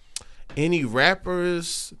 Any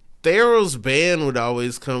rappers? Thero's band would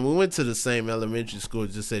always come. We went to the same elementary school,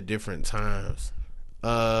 just at different times.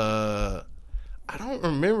 I don't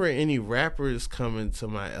remember any rappers coming to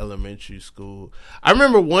my elementary school. I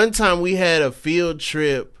remember one time we had a field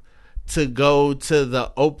trip to go to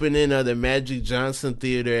the opening of the Magic Johnson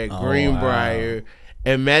Theater at Greenbrier, wow.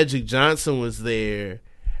 And Magic Johnson was there,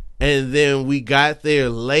 and then we got there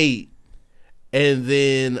late, and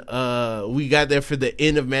then we got there for the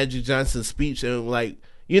end of Magic Johnson's speech, and like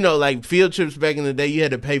field trips back in the day, you had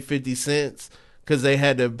to pay 50 cents because they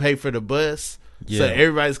had to pay for the bus. Yeah. So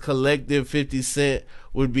everybody's collective 50 cent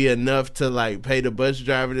would be enough to like pay the bus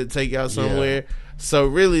driver to take out somewhere. Yeah. So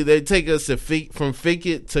really, they take us from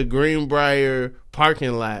Fickett to Greenbrier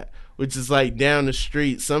parking lot, which is like down the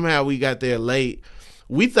street. Somehow we got there late.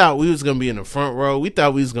 We thought we was gonna be in the front row. We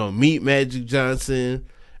thought we was gonna meet Magic Johnson,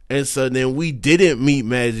 and so then we didn't meet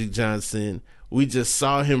Magic Johnson. We just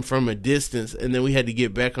saw him from a distance, and then we had to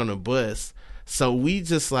get back on the bus. So we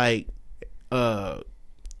just like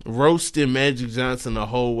roasting Magic Johnson the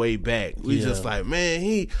whole way back. We just like, man,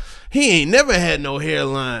 he ain't never had no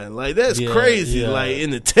hairline. Like, that's crazy. Yeah. Like, in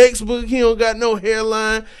the textbook, he don't got no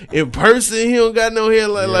hairline. In person, he don't got no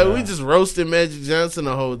hairline. Yeah. Like, we just roasted Magic Johnson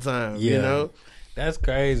the whole time, That's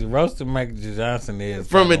crazy. Roasting Magic Johnson is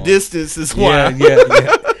from a distance is wild.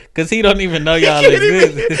 Yeah. Because he don't even know y'all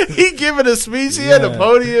exist. He giving a speech. He had a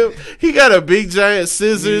podium. He got a big giant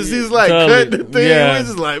scissors. He's like cutting the thing. Yeah. We're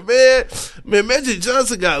just like, man, Magic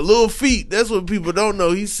Johnson got little feet. That's what people don't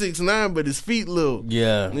know. He's 6'9", but his feet little.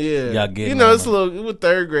 Yeah. Y'all get it's a little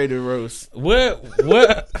third grader roast. What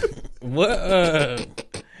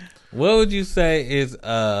would you say is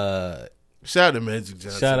shout out to Magic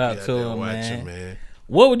Johnson. Shout out to him, man.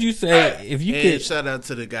 What would you say if you could? Shout out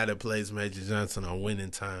to the guy that plays Magic Johnson on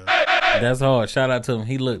Winning Time. That's hard. Shout out to him.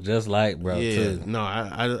 He looked just like bro. Yeah, too. No,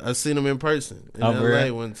 I seen him in person in LA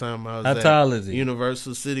really? One time. I was How tall is he?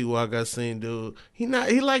 Universal City Walk. I seen dude. He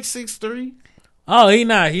like 6'3". Oh, he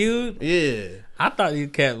not huge. Yeah, I thought you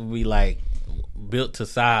cat would be like built to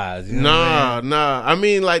size. You know nah. I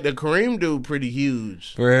mean, like the Kareem dude, pretty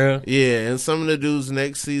huge. For real? Yeah, and some of the dudes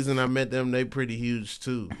next season I met them, they pretty huge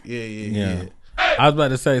too. Yeah. I was about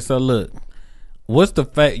to say, so look, what's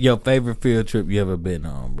your favorite field trip you ever been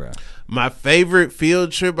on, bro? My favorite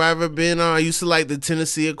field trip I ever been on, I used to like the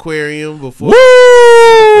Tennessee Aquarium before. Woo!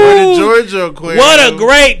 Or the Georgia Aquarium. What a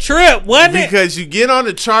great trip, wasn't it? Because you get on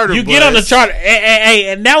the charter bus. You get on the charter.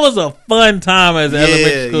 And that was a fun time as an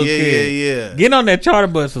elementary school kid. Yeah. Getting on that charter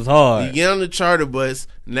bus was hard. You get on the charter bus,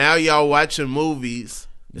 now y'all watching movies.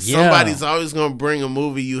 Somebody's always gonna bring a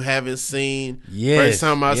movie you haven't seen. First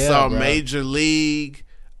time I saw Major League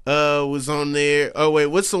was on there. Oh wait,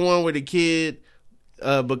 what's the one where the kid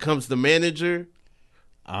becomes the manager?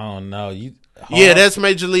 I don't know. Yeah, that's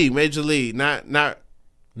Major League. Major League, not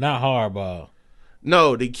Hardball.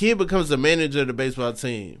 No, the kid becomes the manager of the baseball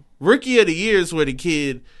team. Rookie of the Year is where the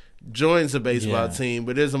kid joins the baseball team,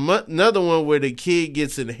 but there's another one where the kid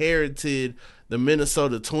gets inherited the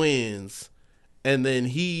Minnesota Twins. And then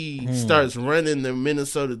he starts running the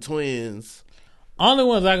Minnesota Twins. Only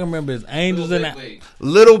ones I can remember is Angels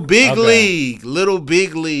Little Big League. Little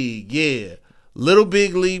Big League, yeah. Little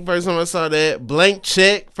Big League, first time I saw that. Blank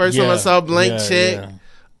Check, first time I saw Blank Check.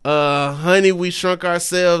 Yeah. Honey, We Shrunk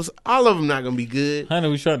Ourselves. All of them not going to be good. Honey,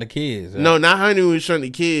 We Shrunk the Kids. No, not Honey, We Shrunk the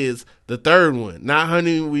Kids. The third one. Not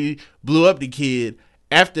Honey, We Blew Up the Kid.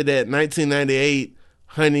 After that, 1998.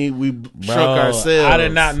 Honey, We Shrunk Ourselves. I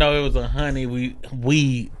did not know it was a Honey,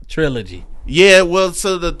 We trilogy. Yeah, well,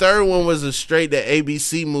 so the third one was a straight to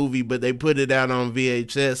ABC movie, but they put it out on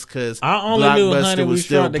VHS because Blockbuster was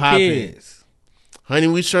still popping. Honey,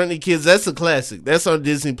 We Shrunk the Kids. That's a classic. That's on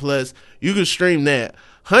Disney Plus. You can stream that.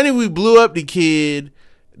 Honey, We Blew Up the Kid.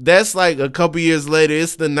 That's like a couple years later.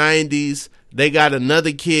 It's the 90s. They got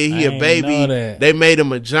another kid. He a baby. They made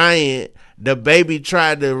him a giant. The baby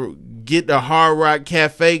tried to get the Hard Rock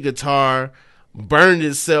Cafe guitar, burned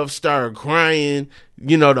itself, started crying.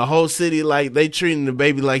 The whole city, like, they treating the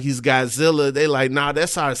baby like he's Godzilla. They like, nah,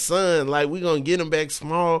 that's our son. Like, we gonna get him back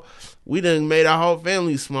small. we done made our whole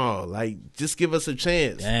family small. Like, just give us a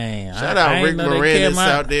chance. Dang. Shout out Rick Moranis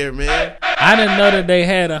out there, man. I didn't know that they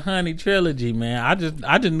had a Honey trilogy, man. I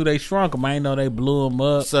just knew they shrunk them. I didn't know they blew them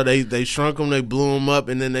up. So they shrunk them, they blew them up,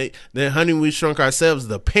 and then Honey, we shrunk ourselves.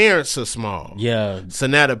 The parents are small. Yeah. So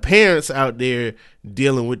now the parents out there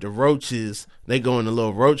dealing with the roaches. They go in a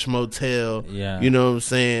little roach motel. Yeah. You know what I'm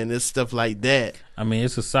saying? It's stuff like that. I mean,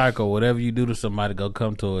 it's a cycle. Whatever you do to somebody, go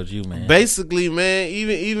come towards you, man. Basically, man,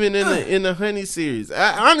 even in the Honey series,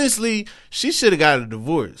 honestly, she should have got a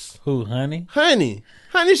divorce. Who, Honey? Honey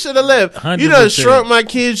should have left. 100%. You done shrunk my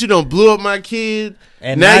kids. You done blew up my kid.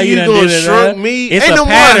 And now you done gonna did it shrunk up. me. It's Ain't a no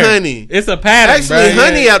pattern. more Honey. It's a pattern. Actually, bro.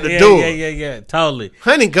 Honey out the door. Yeah. Totally.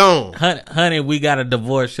 Honey gone. Honey, we got a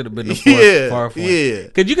divorce. Should have been the fourth one. Yeah.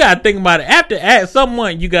 Because you got to think about it. At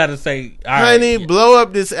someone, you got to say, all right, Honey, blow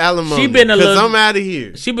up this alimony. Because I'm out of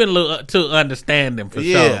here. She been a little too understanding for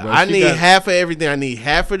sure. Yeah, Bro. I need half of everything. I need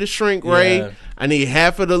half of the shrink ray. Yeah. I need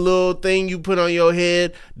half of the little thing you put on your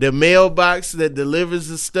head, the mailbox that delivers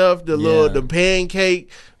the stuff, the pancake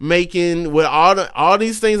making with all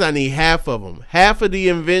these things. I need half of them. Half of the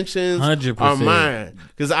inventions 100%. are mine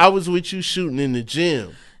because I was with you shooting in the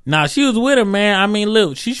gym. Nah, she was with him, man. I mean,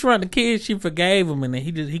 look, she shrunk the kids. She forgave him, and then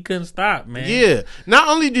he couldn't stop, man. Yeah. Not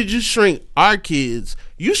only did you shrink our kids,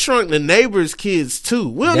 you shrunk the neighbors' kids too.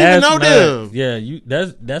 We don't even know them. Yeah,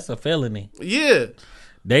 that's a felony. Yeah.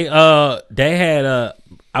 They had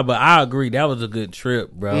but I agree that was a good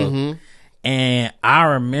trip, bro. Mm-hmm. And I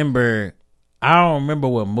don't remember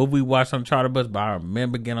what movie we watched on Charter Bus, but I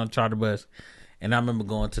remember getting on Charter Bus, and I remember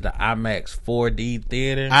going to the IMAX 4D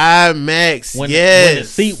theater. IMAX, when the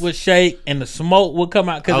seat would shake and the smoke would come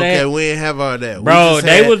out. Okay, we didn't have all that, bro.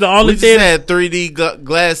 They was the only we theater. just had 3D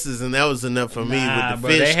glasses, and that was enough for me with the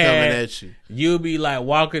fish coming at you. You'll be like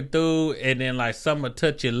walking through, and then like something will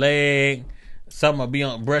touch your leg. Some will be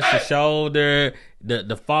on brush your shoulder.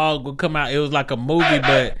 The fog would come out. It was like a movie,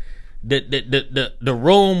 but the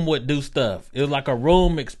room would do stuff. It was like a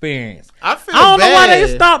room experience. I don't know why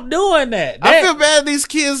they stopped doing that. I feel bad these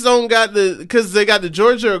kids don't got because they got the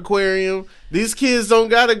Georgia Aquarium. These kids don't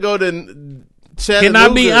got to go to Chattanooga. Can I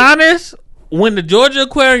be honest? When the Georgia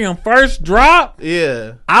Aquarium first dropped,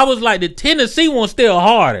 yeah, I was like, the Tennessee one still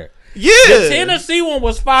harder. Yeah, the Tennessee one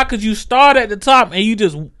was fire because you start at the top and you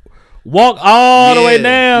just walk all the way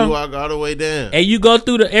down. You walk all the way down. And you go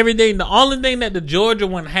through everything. The only thing that the Georgia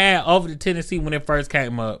one had over the Tennessee when it first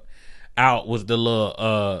came out was the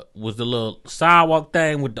little sidewalk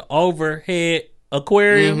thing with the overhead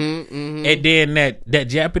aquarium. And then that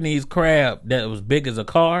Japanese crab that was big as a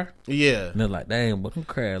car. Yeah. And they're like, damn, but them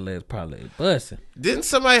crab legs probably busting. Didn't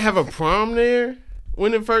somebody have a prom there?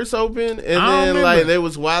 When it first opened, and then remember. like they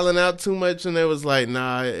was wilding out too much, and they was like,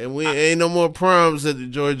 "Nah, and we ain't no more proms at the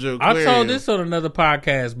Georgia Aquarium." I told this on another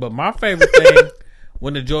podcast, but my favorite thing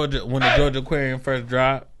when the Georgia Aquarium first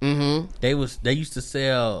dropped, they used to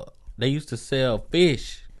sell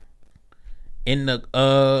fish in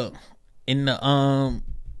the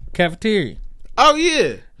cafeteria. Oh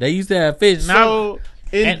yeah, they used to have fish.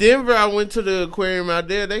 In Denver, I went to the aquarium out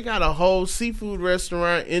there. They got a whole seafood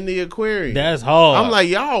restaurant in the aquarium. That's hard. I'm like,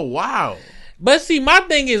 y'all, wow. But see, my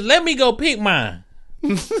thing is, let me go pick mine.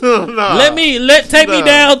 Take Take me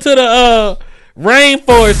down to the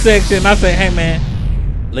rainforest section. I say, hey man,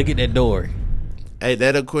 look at that door. Hey,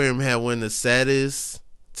 that aquarium had one of the saddest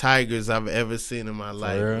tigers I've ever seen in my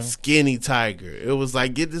life. Skinny tiger. It was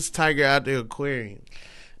like, get this tiger out the aquarium.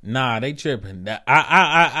 Nah, they tripping.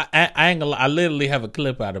 I ain't gonna lie. I literally have a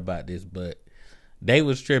clip out about this, but they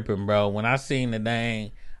was tripping, bro. When I seen the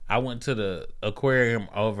thing, I went to the aquarium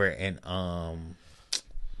over in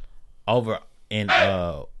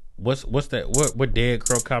what's that? What Dead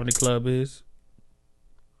Crow Comedy Club is?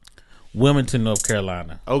 Wilmington, North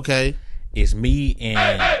Carolina. Okay, it's me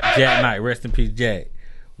and Jack Knight. Rest in peace, Jack.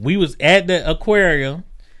 We was at the aquarium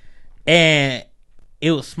and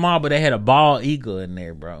it was small, but they had a bald eagle in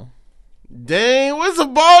there, bro. Dang, what's a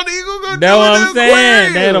bald eagle gonna do? That's what I'm saying.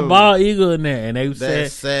 Aquarium? They had a bald eagle in there, and they said,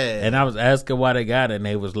 "That's sad." And I was asking why they got it, and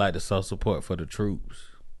they was like, the social support for the troops.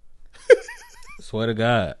 Swear to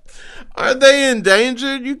God. Aren't they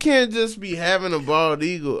endangered? You can't just be having a bald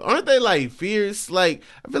eagle. Aren't they like fierce? Like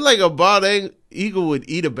I feel like a bald eagle would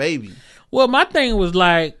eat a baby. Well, my thing was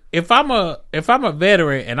like, if I'm a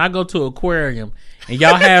veteran and I go to an aquarium and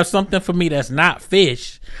y'all have something for me that's not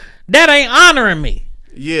fish, that ain't honoring me.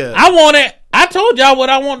 Yeah, I want it. I told y'all what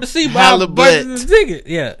I want to see by purchasing the ticket.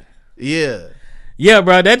 Yeah,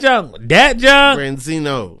 bro. That junk,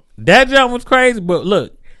 Branzino. That junk was crazy. But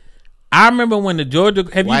look, I remember when the Georgia.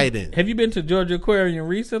 Have you been to Georgia Aquarium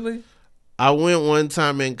recently? I went one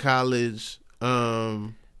time in college.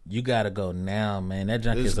 You gotta go now, man. That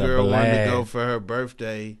junk This is a girl wanted to go blast. for her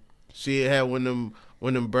birthday. She had one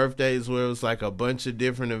of them birthdays where it was like a bunch of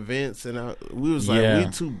different events, and we was like,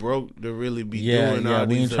 we too broke to really be doing all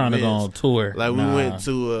we these ain't trying to go on events. tour. Like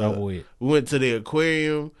we went to the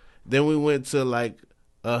aquarium, then we went to like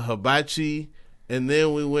a hibachi, and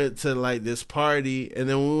then we went to like this party, and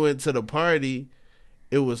then when we went to the party,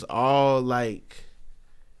 it was all like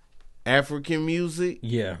African music.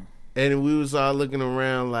 Yeah. And we was all looking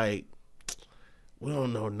around like, we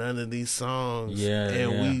don't know none of these songs. Yeah,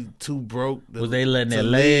 and we too broke. Was they letting their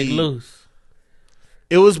leg loose?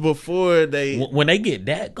 It was before they. When they get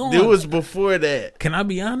that going. It was before that. Can I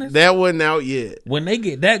be honest? That wasn't out yet. When they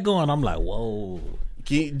get that going, I'm like, whoa.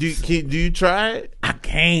 Do you try it? I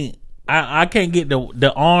can't. I can't get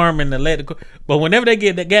the arm and the leg. But whenever they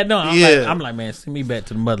get that done, I'm like, man, send me back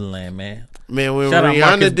to the motherland, man. Man, when Shout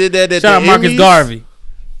Rihanna did that at shout out the Marcus Emmys, Garvey.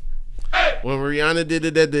 When Rihanna did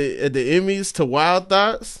it at the Emmys to Wild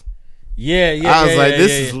Thoughts, I was like,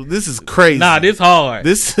 this is crazy. Nah, this hard.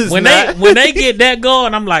 This is when not... when they get that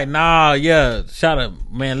going, I'm like, nah, shout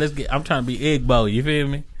out, man. I'm trying to be Igbo. You feel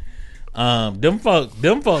me? Them folks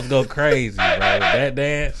go crazy, bro. That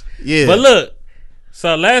dance. Yeah. But look,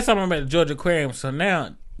 so last time I'm at the Georgia Aquarium, so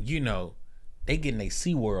now they getting their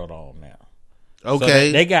SeaWorld on now. Okay.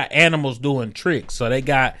 So they got animals doing tricks. So they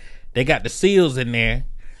got the seals in there,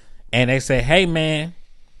 and they say, hey man,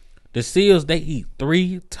 the seals, they eat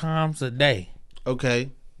 3 times a day. Okay.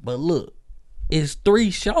 But look, it's 3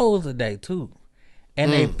 shows a day too,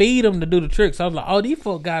 and they feed them to do the tricks. So I was like, oh, these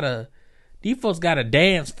folks gotta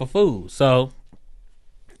dance for food. So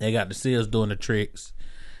they got the seals doing the tricks,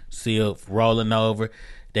 seal rolling over.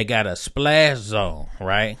 They got a splash zone,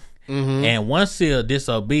 right? Mm-hmm. And one seal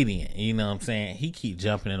disobedient, you know what I'm saying? He keep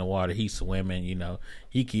jumping in the water, he swimming,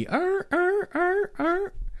 he keep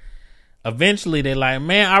Eventually they like,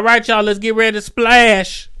 man, all right, y'all, let's get ready to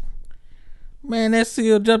splash. Man, that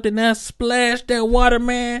seal jumped in there, splashed that water,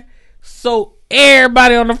 man. So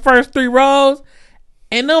everybody on the first 3 rows,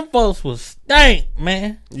 and them folks was stank,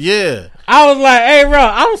 man. Yeah. I was like, hey, bro,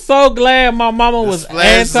 I'm so glad my mama was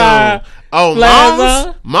anti.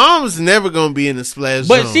 Oh, mom's never gonna be in the splash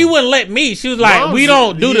zone. But she wouldn't let me. She was like, we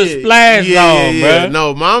don't do the splash zone, bro.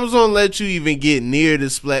 No, mom's won't let you even get near the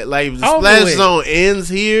splash. Like, if the splash zone ends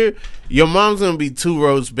here, your mom's gonna be 2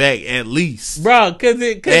 rows back at least. Bro, cause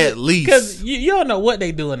you don't know what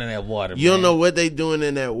they doing in that water, You don't know what they doing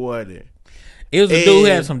in that water. It was a dude who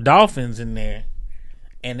had some dolphins in there,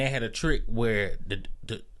 and they had a trick where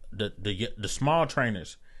the small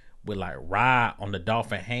trainers would like ride on the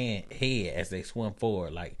dolphin head as they swim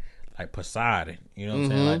forward, like Poseidon, you know what I'm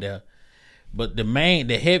saying, like that. But the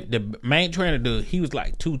main trainer dude, he was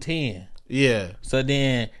like 210. Yeah. So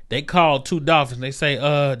then they called 2 dolphins. They say,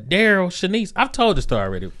 Daryl, Shanice. I've told the story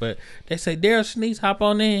already, but they say Daryl, Shanice, hop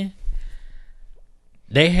on in.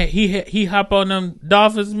 He hop on them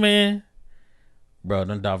dolphins, man. Bro,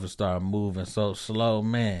 them dolphins started moving so slow,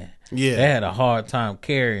 man. Yeah. They had a hard time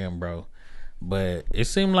carrying, bro. But it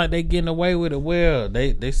seemed like they getting away with it well.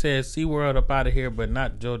 They said SeaWorld up out of here, but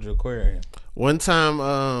not Georgia Aquarium. One time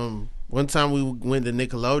we went to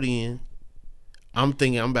Nickelodeon. I'm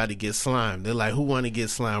thinking I'm about to get slimed. They're like, who want to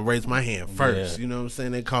get slimed? Raise my hand first. Yeah. You know what I'm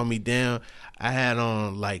saying? They called me down. I had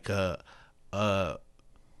on like a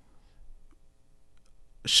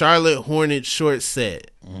Charlotte Hornet short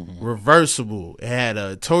set, reversible. It had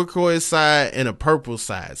a turquoise side and a purple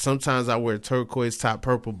side. Sometimes I wear turquoise top,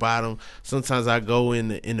 purple bottom. Sometimes I go in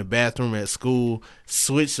the bathroom at school,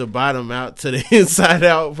 switch the bottom out to the inside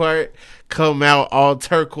out part, come out all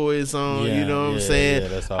turquoise on. You know what I'm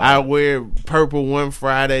saying? Yeah, I wear purple one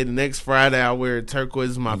Friday. The next Friday I wear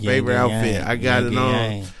turquoise. Is my favorite outfit. I got it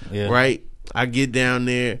on. Yeah. Right? I get down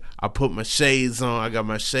there. I put my shades on. I got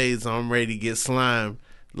my shades on. I'm ready to get slimed.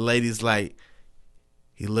 The lady's like,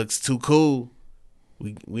 he looks too cool.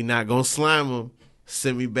 We not gonna slime him.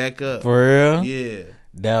 Send me back up. For real? Yeah.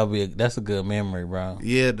 That's a good memory, bro.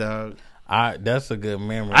 Yeah, dog. That's a good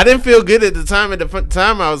memory. I didn't feel good at the time. At the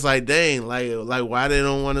time, I was like, dang, like why they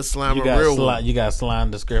don't want to slime a real one? You got slime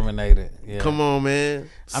discriminated. Yeah. Come on, man.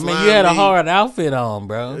 Slime you had a hard outfit on,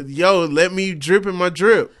 bro. Yo, let me drip in my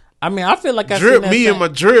drip. I mean, I feel like I drip me in my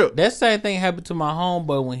drip. That same thing happened to my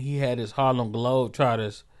homeboy when he had his Harlem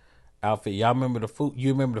Globetrotters outfit. Y'all remember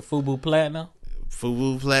you remember the FUBU Platinum?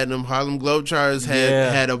 FUBU Platinum Harlem Globetrotters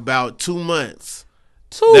had about 2 months.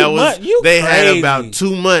 They had about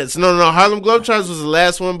 2 months. No, Harlem Globetrotters was the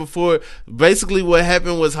last one before. Basically, what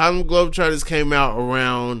happened was Harlem Globetrotters came out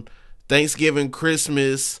around Thanksgiving,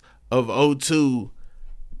 Christmas of 2002.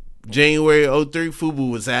 January 2003,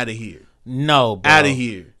 FUBU was out of here. No, bro. Out of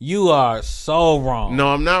here. You are so wrong. No,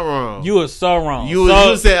 I'm not wrong. You are so wrong. You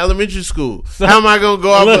was at elementary school. How am I gonna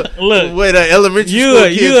go off what an elementary school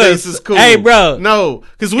kid thinks is cool? Hey, bro. No,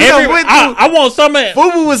 because we done went through. I want some of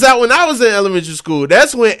FUBU was out when I was in elementary school.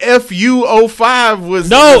 That's when FU05 was.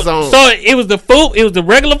 No, on. so it was the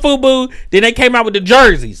regular FUBU. Then they came out with the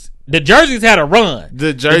jerseys. The jerseys had a run.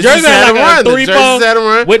 The jerseys had a run. The jerseys had a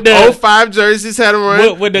run. With the 05 jerseys had a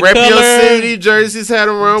run. With the Rep color, Your City jerseys had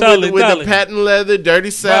a run. Totally. With the patent leather,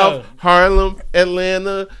 Dirty South, Harlem,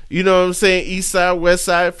 Atlanta. You know what I'm saying? East Side, West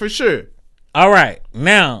Side, for sure. All right.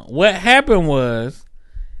 Now, what happened was,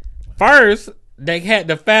 first, they had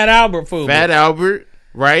the Fat Albert FUBU. Fat Albert,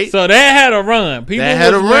 right? So that had a run.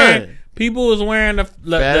 People was wearing the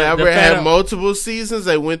Fat Albert had multiple seasons.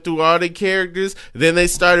 They went through all the characters. Then they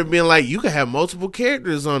started being like, you can have multiple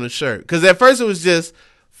characters on a shirt. Because at first it was just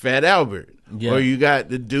Fat Albert. Yeah. Or you got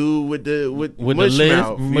the dude with the mush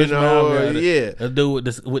mouth, you know, the dude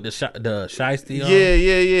with the shiesty on.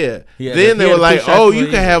 Yeah. Then they were like, oh, you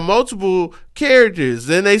can have multiple characters.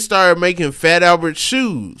 Then they started making Fat Albert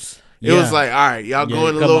shoes. It was like, all right, y'all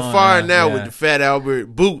going a little far now with the Fat Albert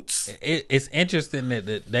boots. It's interesting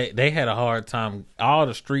that they had a hard time. All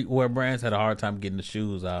the streetwear brands had a hard time getting the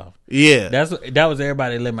shoes off. Yeah, that was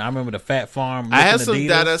everybody's limit. I remember the Fat Farm. I had some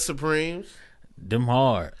Dada Supremes. Them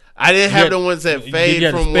hard. I didn't have the ones that fade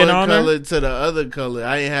from one color to the other color.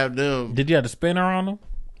 I didn't have them. Did you have the spinner on them?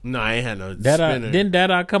 No, I ain't had no spinner. Didn't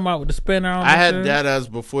Dada come out with the spinner on them? I had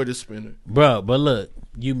Dadas before the spinner. Bro, but look,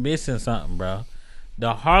 you missing something, bro.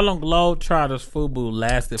 The Harlem Globetrotters FUBU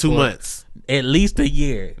lasted 2 months. At least a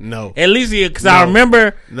year. No. At least a year. Because I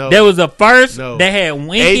remember there was a first. No. They had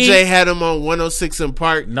Winky. AJ had them on 106 in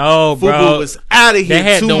Park. No, bro. FUBU was out of here. They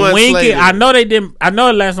had 2 months Winky. Later. I know they didn't. I know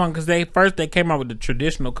it last long because they came out with the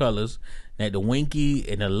traditional colors. They had the Winky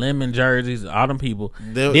and the lemon jerseys, all them people.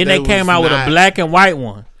 Then they came out with a black and white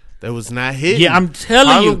one. That was not hitting. Yeah, I'm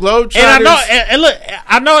telling you. Globetrotters. And I know. And look,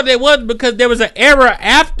 I know it was because there was an era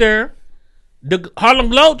after the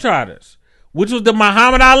Harlem Globetrotters, which was the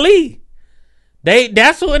Muhammad Ali.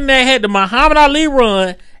 That's when they had the Muhammad Ali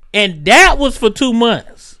run, and that was for 2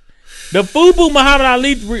 months. The FUBU Muhammad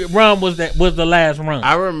Ali run was the last run.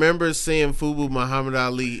 I remember seeing FUBU Muhammad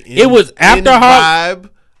Ali. It was after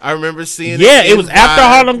Harlem. I remember seeing it. Yeah, it was after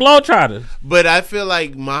Harlem Globetrotters. But I feel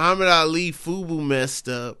like Muhammad Ali FUBU messed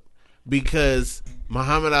up because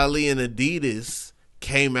Muhammad Ali and Adidas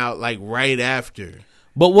came out like right after.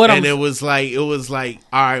 But it was like,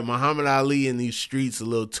 all right, Muhammad Ali in these streets a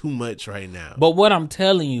little too much right now. But what I'm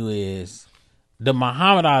telling you is, the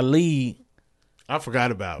Muhammad Ali, I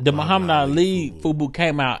forgot about the Muhammad Ali FUBU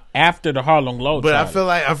came out after the Harlem Globetrotters. But I feel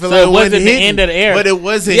like it wasn't the end of the era. But it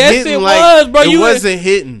wasn't yes, hitting. It like, was, bro. It wasn't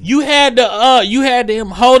hitting. You had him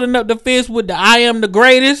holding up the fist with the "I am the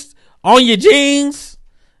greatest" on your jeans.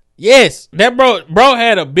 Yes, that bro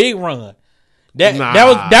had a big run.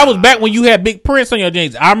 That was back when you had big prints on your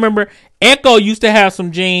jeans. I remember Echo used to have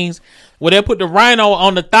some jeans where they put the rhino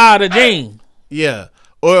on the thigh of the jean. Yeah.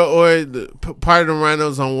 Or the part of the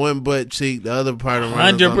rhinos on one butt cheek, the other part of the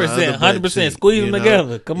rhinos 100%, squeeze them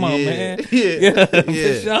together. Come on, man. Yeah, for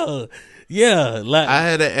sure. Yeah, like I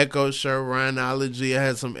had an Echo shirt, Rhinology. I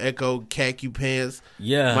had some Echo khaki pants.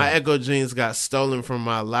 Yeah, my Echo jeans got stolen from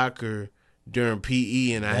my locker during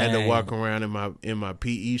PE, and I had to walk around in my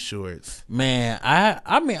PE shorts. Man,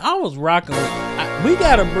 I mean, I was rocking with. We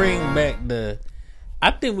gotta bring back the.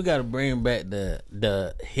 I think we gotta bring back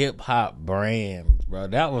the hip hop brand, bro.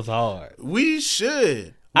 That was hard. We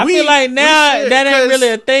should. I feel like now that ain't really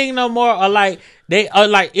a thing no more. Or like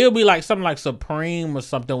it'll be like something like Supreme or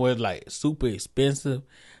something where it's like super expensive,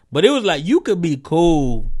 but it was like you could be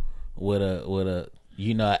cool with a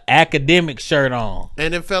academic shirt on,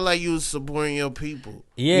 and it felt like you was supporting your people.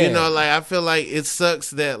 Yeah, like I feel like it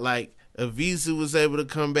sucks that like Avisa was able to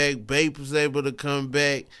come back, Bape was able to come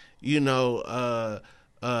back.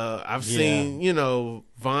 I've seen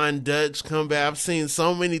Von Dutch come back. I've seen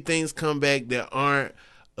so many things come back that aren't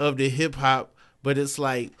of the hip hop, but it's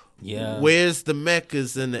like, where's the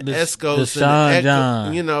Meccas and the Escos the Sean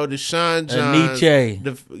John, the Sean John, Nietzsche,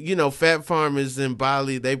 the Fat Farmers in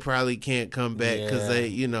Bali, they probably can't come back because they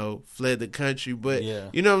fled the country. But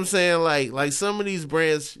you know what I'm saying, like some of these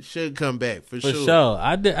brands should come back for sure. For sure,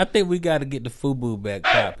 I think we got to get the FUBU back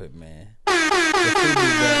popping, man. The FUBU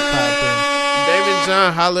back popping. David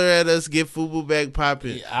John, holler at us, get FUBU back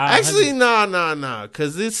popping. Actually, no,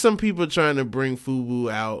 because there's some people trying to bring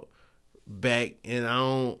FUBU out back, and I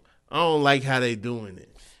don't like how they doing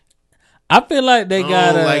it. I feel like they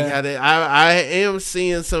got. I am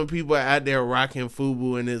seeing some people out there rocking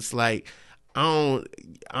FUBU, and it's like I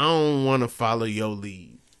don't want to follow your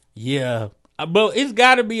lead. Yeah, but it's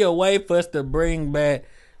got to be a way for us to bring back,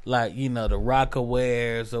 like, you know, the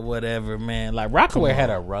Rockawares or whatever, man. Like, Rockaware had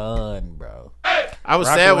a run, bro. I was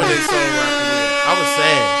sad when they sold Rockaware. I was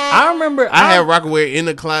sad. I remember I had Rockaware in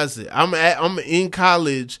the closet. I'm in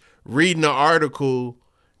college reading an article,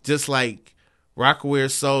 just like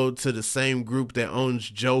Rockaware sold to the same group that owns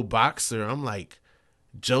Joe Boxer. I'm like,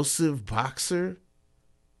 Joseph Boxer?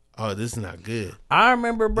 Oh, this is not good. I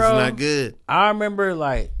remember, bro. It's not good. I remember,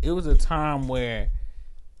 like, it was a time where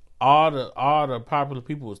all the popular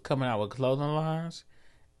people was coming out with clothing lines,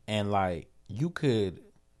 and like you could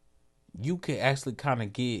actually kind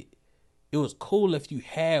of get. It was cool if you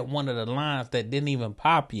had one of the lines that didn't even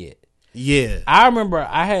pop yet. Yeah, I remember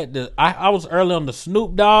I was early on the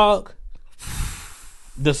Snoop Dogg.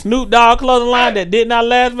 The Snoop Dogg clothing line that did not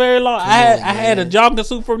last very long. I had a jogging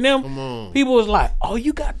suit from them. Come on. People was like, "Oh,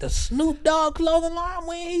 you got the Snoop Dogg clothing line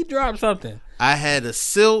when he dropped something." I had a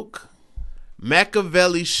silk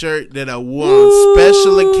Machiavelli shirt that I wore on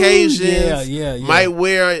special occasions. Yeah. Might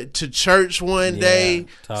wear it to church one day.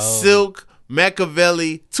 Totally. Silk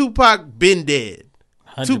Machiavelli. Tupac been dead.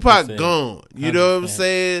 100%. Tupac gone. You know what I'm 100%.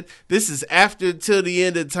 saying? This is after till the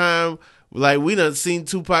end of time. Like, we done seen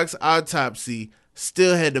Tupac's autopsy.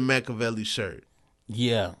 Still had the Machiavelli shirt.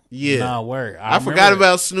 Yeah. Yeah. Nah, word. I forgot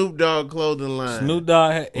about Snoop Dogg clothing line. Snoop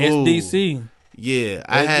Dogg had SDC. Yeah.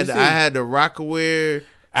 I had the Rockaware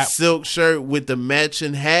silk shirt with the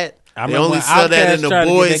matching hat. They only sell that in the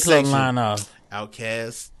boys section. Line off.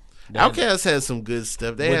 Outkast had some good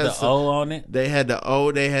stuff. They had With the O on it. They had the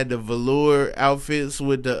O. They had the velour outfits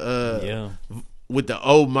with the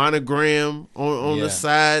O monogram on the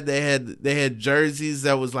side. They had jerseys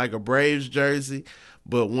that was like a Braves jersey,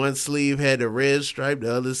 but one sleeve had a red stripe,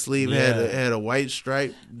 the other sleeve had a white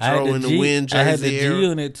stripe. Throw in the wind jersey. I had the G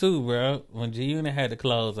Unit too, bro. When G Unit had the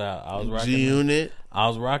clothes out, I was rocking G Unit. I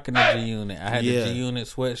was rocking the G Unit. I had the G Unit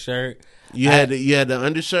sweatshirt. You had the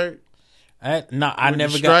undershirt. I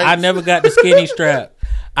never got the skinny strap.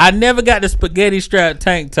 I never got the spaghetti strap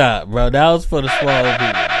tank top, bro. That was for the swole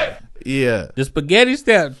people. Bro. Yeah, the spaghetti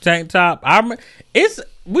strap tank top.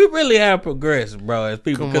 We really have progressed, bro, as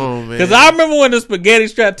people. Because I remember when the spaghetti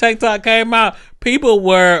strap tank top came out, people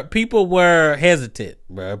were hesitant,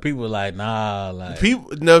 bro. People were like, nah, like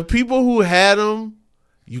people who had them,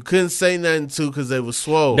 you couldn't say nothing to because they were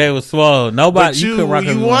swole. They were swole. Nobody, you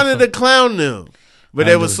wanted to clown them, but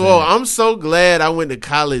they were swole. I'm so glad I went to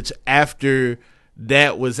college after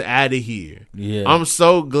that was out of here. Yeah, I'm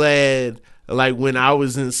so glad. Like, when I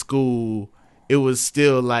was in school, it was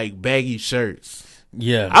still like baggy shirts.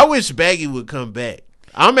 Yeah, I wish baggy would come back.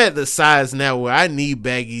 I'm at the size now where I need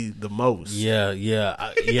baggy the most. Yeah.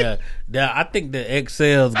 I think the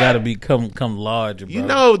XL's got to become larger, bro. You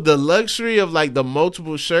know, the luxury of like the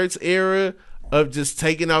multiple shirts era of just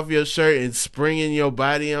taking off your shirt and springing your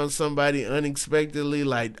body on somebody unexpectedly.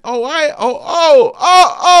 Like,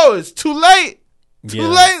 it's too late. Too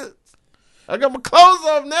late. I got my clothes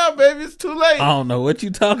off now, baby. It's too late. I don't know what you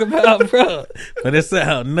talking about, bro, but it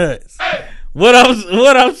sounds nuts. What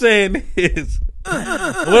I'm saying is,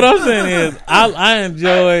 I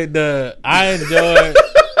enjoyed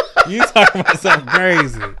you talking about something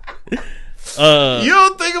crazy. You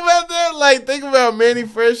don't think about that? Like, think about Manny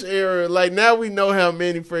Fresh era. Like, now we know how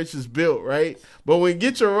Manny Fresh is built, right? But when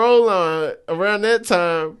Get Your Roll On, around that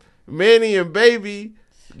time, Manny and Baby,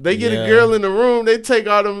 they get a girl in the room, they take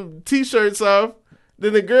all them t-shirts off,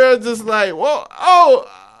 then the girl just like, whoa,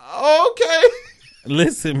 okay.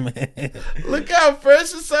 Listen, man. Look how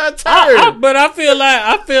fresh inside turned. But I feel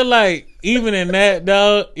like even in that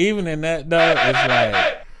though, it's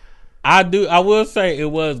like I will say it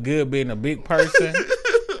was good being a big person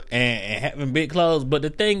and having big clothes. But the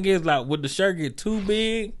thing is, like, when the shirt get too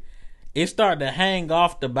big, it start to hang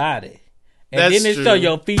off the body, and then it show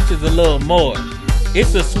your features a little more.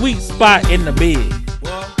 It's a sweet spot in the big.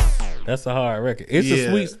 That's a hard record. It's a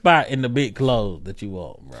sweet spot in the big clothes that you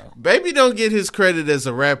want, bro. Baby don't get his credit as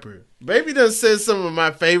a rapper. Baby done said some of my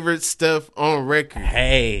favorite stuff on record.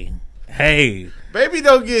 Hey. Baby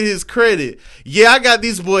don't get his credit. Yeah, I got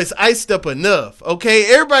these boys iced up enough,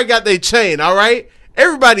 okay? Everybody got their chain, all right?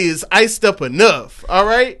 Everybody is iced up enough, all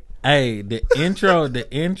right? Hey, the intro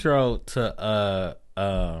to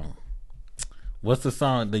what's the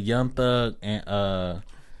song? The Young Thug and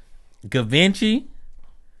Gavinci.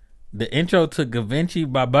 The intro to Gavinci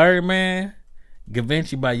by Birdman,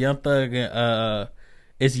 Gavinci by Young Thug, and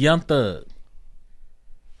it's Young Thug.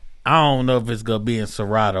 I don't know if it's gonna be in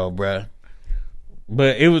Serato, bruh.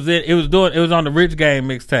 But it was on the Rich Game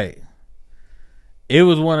mixtape. It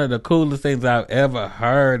was one of the coolest things I've ever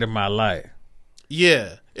heard in my life.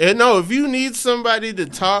 Yeah. And no, if you need somebody to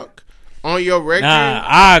talk on your record,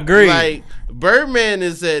 I agree. Like Birdman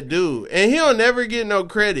is that dude, and he'll never get no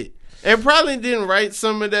credit. And probably didn't write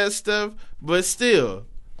some of that stuff, but still,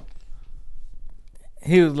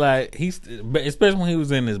 he was like especially when he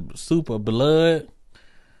was in his Super Blood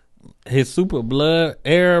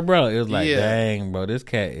era, bro. It was like, dang, bro, this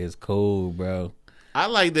cat is cool, bro. I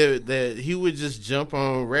like that he would just jump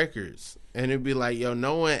on records and it'd be like, yo,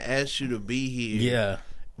 no one asked you to be here. Yeah.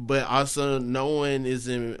 But also, no one is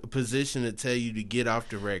in a position to tell you to get off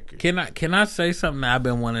the record. Can I say something that I've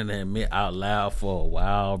been wanting to admit out loud for a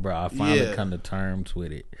while, bro? I finally come to terms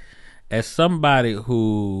with it. As somebody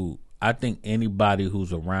who, I think anybody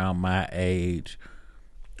who's around my age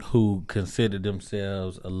who considered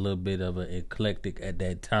themselves a little bit of an eclectic at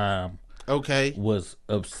that time, was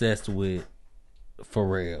obsessed with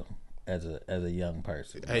Pharrell as a young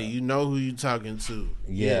person. Hey, you know who you talking to?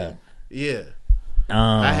 Yeah.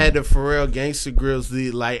 I had the Pharrell Gangsta Grills,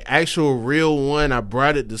 the like actual real one. I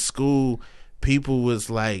brought it to school. People was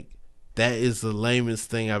like, "That is the lamest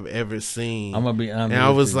thing I've ever seen." I'm gonna be honest, and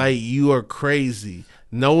I was like, "You are crazy."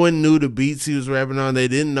 No one knew the beats he was rapping on. They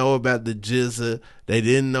didn't know about the Jizza. They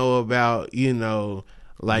didn't know about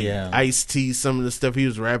Ice-T, some of the stuff he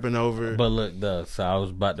was rapping over. But look, though, so I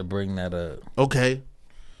was about to bring that up. Okay.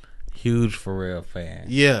 Huge Pharrell fan.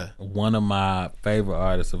 Yeah. One of my favorite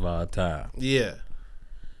artists of all time. Yeah.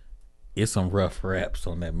 It's some rough raps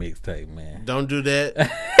on that mixtape, man. Don't do that.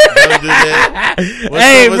 Don't do that.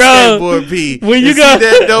 Hey, bro. Skateboard P? When you is go, he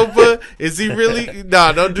that doper? Is he really?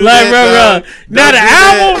 Nah, don't do like, that. Bro. Now the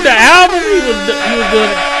album, he was doing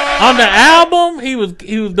it. On the album, he was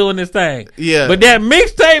doing this thing. Yeah. But that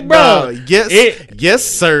mixtape, bro. No, yes,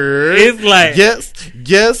 sir. It's like yes,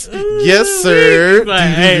 sir.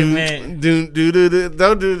 Like, hey, man. Don't do that.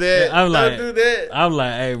 Don't do that. I'm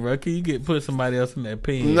like, hey, bro, can you put somebody else in that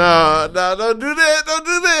pen? No, don't do that. Don't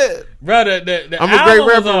do that. Bro, the I'm a great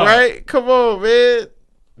rapper, right? Come on, man.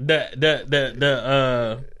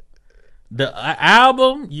 The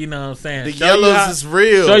album, you know what I'm saying? The yellows is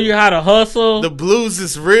real. Show you how to hustle. The blues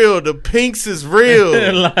is real. The pinks is real.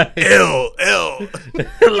 like, L.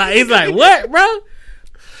 Like, it's like, what, bro?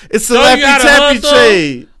 It's a Laffy Taffy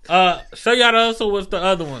trade. Show you how to hustle. What's the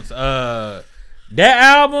other ones? That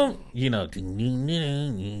album, you know,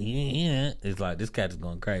 it's like, this cat is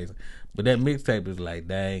going crazy. But that mixtape is like,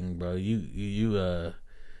 dang, bro, you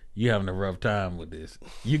having a rough time with this.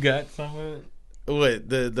 You got some of it? What,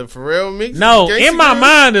 the Pharrell mix? No, in my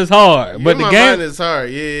mind it's hard. But mind is hard,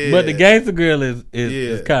 yeah. But the Gangsta Grill is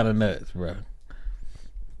kind of nuts, bro.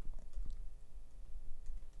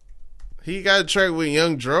 He got a track with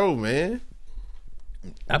Young Dro, man.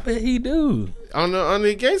 I bet he do. On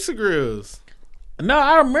the Gangsta Grills. No,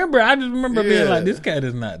 I just remember being like, this cat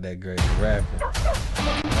is not that great a rapper.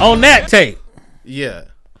 On that tape. Yeah.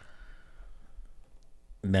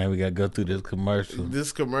 Now we gotta go through this commercial.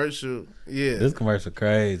 This commercial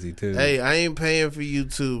crazy too. Hey, I ain't paying for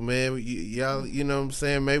YouTube, man. Y'all, you know what I'm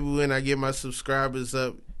saying? Maybe when I get my subscribers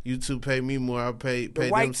up, YouTube pay me more. I'll pay the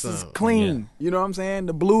them whites some. Is clean. Yeah. You know what I'm saying?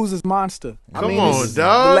 The blues is monster. Come on,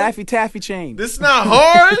 dog. The Laffy Taffy chain. This not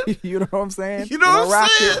hard. You know what I'm saying? You know what I'm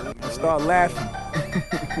saying? I start laughing.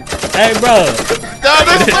 Hey, bro.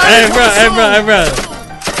 Hey, bro.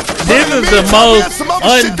 This is the most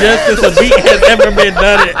injustice a beat has ever been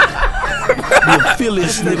done.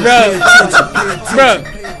 Bro,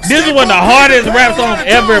 this is one of the hardest rap songs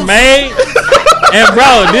ever made. And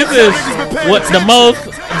bro, this is what the most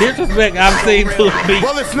disrespect I've seen to a beat.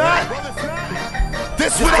 Well, it's not.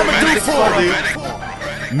 This what I'm gonna do for you.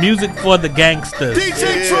 Music for the gangsters.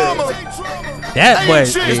 DJ Trauma. That boy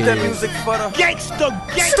is. That music for the gangster.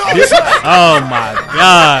 Oh my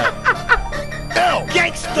God.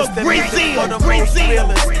 Gangsta Brazil.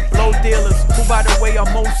 Low dealers, who by the way are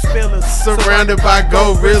most spillers. Surrounded by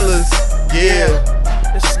gorillas. Yeah.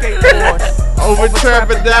 The skateboard. Over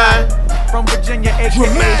Trappadine. From Virginia, aka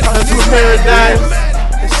Paradise.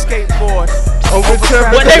 The skateboard. Over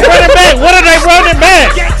Trappadine. What they running back? What are they running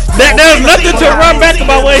back? There's nothing to run back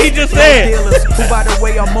about what he just said. Who by the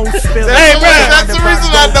way are most spillers. Hey, bro, that's the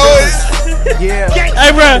reason I know it. Yeah.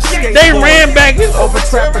 Hey, bro, they ran back. Over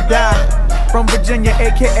Trappadine. From Virginia,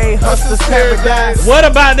 aka Hustler's Paradise. What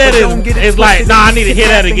about that is like, nah, I need to hear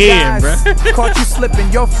that again, bro. Caught you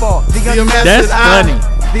slipping, your fault. That's funny.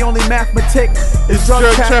 The only mathematic is drug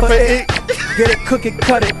trapper it. Get it, cook it,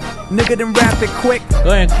 cut it. Nigga, then rap it quick.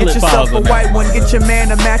 Go ahead and get yourself a white one. Get your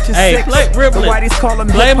man a match of hey, six. Play the whiteys call him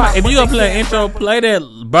play if you gonna play intro, play that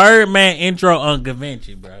Birdman intro on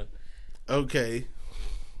Convention, bro. Okay.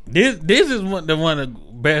 This is one of the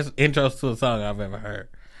best intros to a song I've ever heard.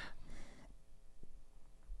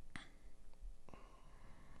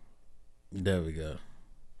 There we go.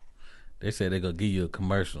 They said they're gonna give you a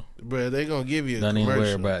commercial. Bro, they gonna give you a Don't commercial.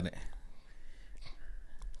 even worry about it.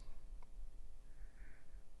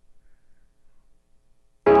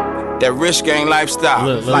 That rich gang lifestyle.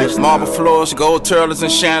 Look. Life's marble floors, gold turtles,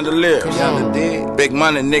 and chandeliers. Big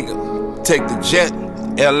money, nigga. Take the jet.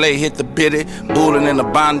 LA hit the bitty, booling in a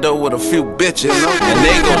bondo with a few bitches. And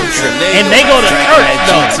they go to trip. And they go to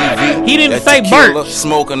church, though. He didn't say Bert.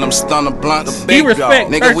 Smoking them stunner blunts. He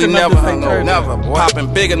respect nigga, we never hung over. Never.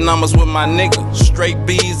 Popping bigger numbers with my nigga. Straight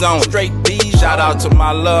B's on. Straight B's. Shout out to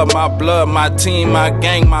my love, my blood, my team, my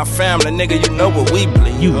gang, my family. Nigga, you know what we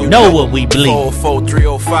bleed. You know what we bleed.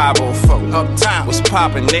 4430504. Uptown. What's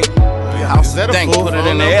popping, nigga? Is that a Dang, full put it phone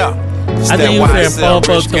in the number? air. I think you said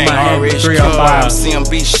 4 to my head, 305.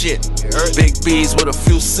 CMB shit. Big B's with a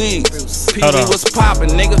few C's. Hold on. PZ was poppin',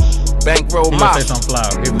 nigga. Bankroll He mouth. gonna say some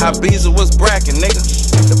flour. Here we go. Ibiza was brackin', nigga.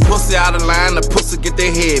 The pussy out of line, the pussy get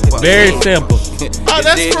their head buzzed. Very simple. Oh,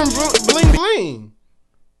 that's from Bling Bling.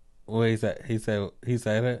 What he said? He said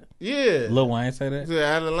that? Yeah. Lil Wayne say that? He said,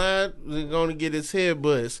 out of line, we're gonna get his head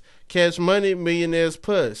bust. Cash money, millionaires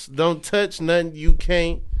puss. Don't touch nothing you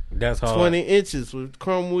can't. That's hard. 20 inches with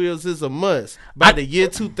chrome wheels is a must. By the year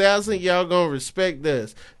 2000, y'all gonna respect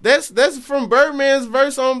us. That's from Birdman's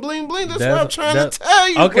verse on Bling Bling. That's what I'm trying to tell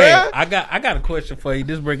you, okay, bruh. I got a question for you.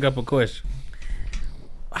 Just bring up a question.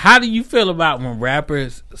 How do you feel about when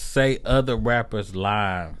rappers say other rappers'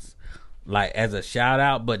 lines, like as a shout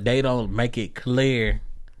out, but they don't make it clear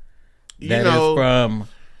that it's from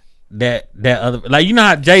that other, like, you know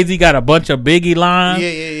how Jay-Z got a bunch of Biggie lines?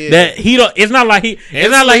 Yeah. That he don't. It's not like he. It's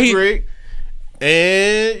not like he. Rick,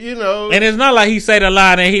 and you know, And it's not like he say the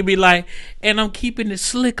line and he be like, and I'm keeping it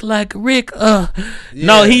slick like Rick.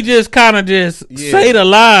 No, he just kind of just say the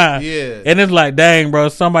line. Yeah. And it's like, dang, bro,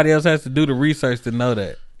 somebody else has to do the research to know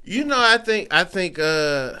that. You know, I think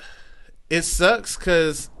it sucks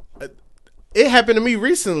because it happened to me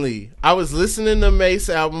recently. I was listening to Mace's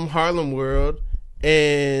album Harlem World,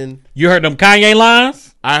 and You heard them Kanye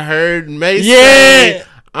lines? I heard Mace say,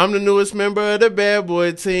 I'm the newest member of the Bad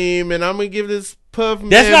Boy team, and I'm gonna give this Puff.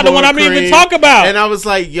 That's not the one I'm even talking about. And I was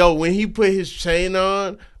like, yo, when he put his chain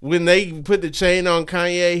on, when they put the chain on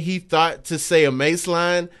Kanye, he thought to say a Mace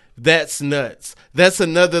line. That's nuts. That's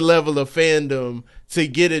another level of fandom to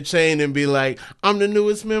get a chain and be like, I'm the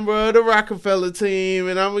newest member of the Rockefeller team,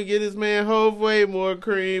 and I'm gonna get his man Hov way more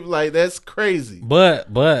cream. Like, that's crazy. But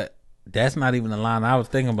that's not even the line I was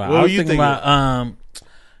thinking about. What I were was you thinking thinking? about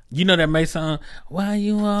you know that Mace song, Why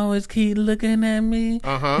You Always Keep Looking at Me?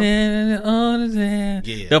 Uh-huh. Yeah.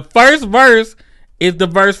 Yeah. The first verse is the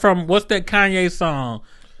verse from, what's that Kanye song?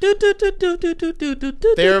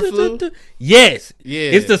 Theraflu? Yes. Yeah.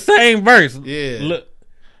 It's the same verse. Yeah. Look.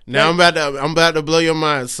 Now I'm about to blow your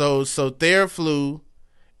mind. So Theraflu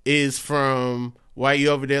is from Why You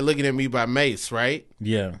Over There Looking at Me by Mace, right?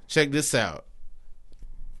 Yeah. Check this out.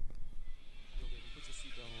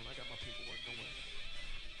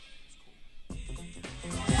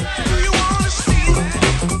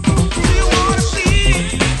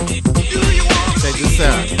 Check this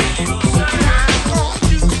out.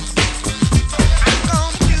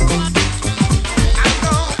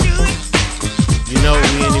 You know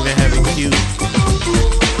we ain't even having cute.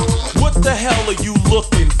 What the hell are you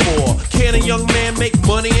looking for? Can a young man make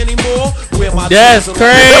money anymore? Where my That's tools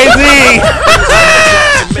are- crazy.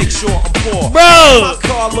 Make sure I'm poor. Bro. My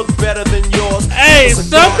car look better than yours. Hey, There's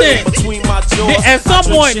a garden something- between my jaws. At some I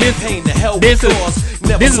drink point, champagne, the hell this with is yours.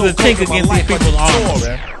 Never this is so a chink cold in my against these life, people's I armor,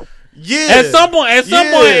 tour. bro. Yeah. At some point,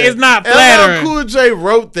 it's not flattering. LL Cool J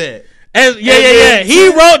wrote that. Yeah. He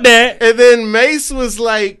wrote that. And then Mace was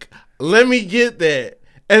like, let me get that.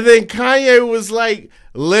 And then Kanye was like,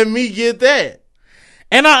 let me get that.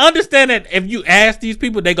 And I understand that if you ask these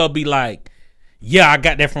people, they gonna be like, yeah, I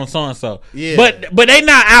got that from so and so. Yeah. But they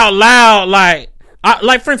not out loud like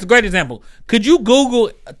for instance, great example. Could you Google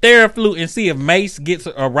Theraflu and see if Mace gets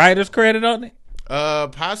a writer's credit on it?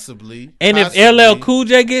 Possibly. And Possibly. if LL Cool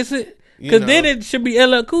J gets it? Because You then know. it should be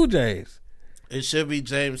LL Cool J's. It should be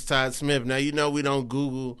James Todd Smith. Now, you know we don't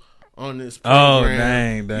Google on this Oh,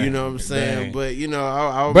 program. dang. You know what I'm saying? Dang. But, you know,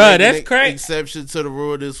 I'll Bruh, make that's an crazy. exception to the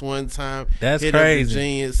rule this one time. That's Hit crazy. Up the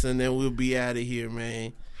Genius, and then we'll be out of here,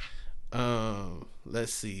 man.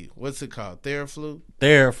 Let's see. What's it called? Theraflu?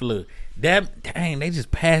 Theraflu. Dang, they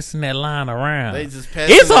just passing that line around. They just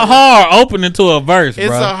passing It's a that- hard opening to a verse, It's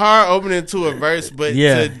bro. a hard opening to a verse, but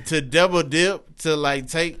Yeah. to double dip, to like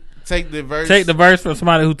take the verse. Take the verse from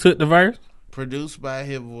somebody who took the verse. Produced by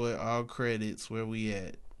Hit Boy, all credits, where we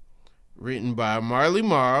at? Written by Marley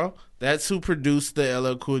Marl. That's who produced the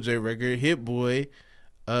LL Cool J record. Hit Boy.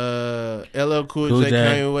 LL Cool J,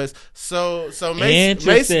 Kanye West. So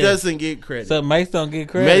Mace doesn't get credit. So Mace don't get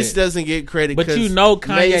credit. Mace doesn't get credit. But you know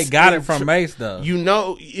Kanye got it from Mace though. You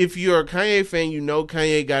know, if you're a Kanye fan, you know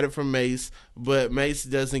Kanye got it from Mace, but Mace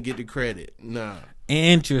doesn't get the credit. Nah.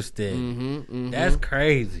 Interesting. That's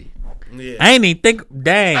crazy. Yeah. I ain't even think.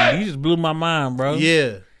 Dang, you just blew my mind, bro.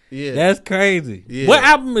 Yeah. That's crazy. Yeah. What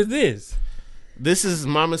album is this? This is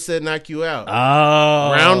Mama Said Knock You Out.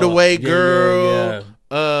 Oh, Roundaway Girl.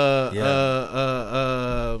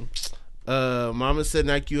 Yeah. Mama Said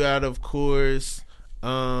Knock You Out, of course.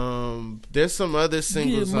 There's some other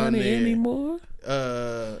singles on there. Anymore?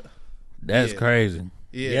 That's crazy.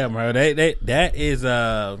 Yeah, bro. That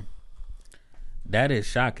is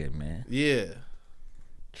shocking, man. Yeah.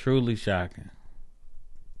 Truly shocking.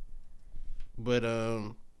 But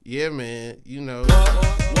yeah, man, you know,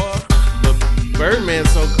 but Birdman's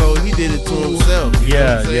so cold, he did it to himself.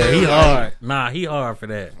 Yeah, he hard. Nah, he hard for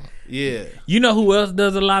that. Yeah. You know who else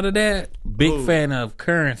does a lot of that? Big fan of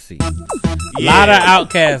Currency. Yeah. Lot of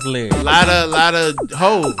Outkast lyrics. Lot of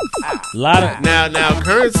Hove. Now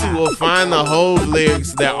Currency will find the Hove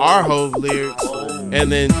lyrics that are Hove lyrics and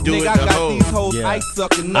then do it to Hove. Yeah. I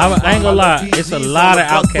ain't gonna lie, it's a lot of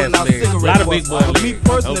Outkast lyrics. A lot of Big Boy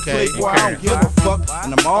lyrics. Okay. I don't give a fuck,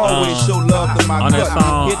 and I'm always show love to my on that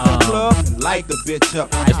song, hit the club and light the bitch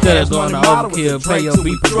up. Instead of going to Overkill, pay your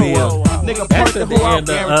beeper bill. Nigga, That's the at the whole end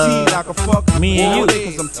guaranteed I can fuck Me and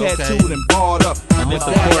You. Cause I'm tattooed and barred up. And it's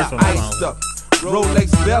a chorus on the iced song. up. Rolex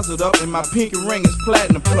bezeled up, and my pinky ring is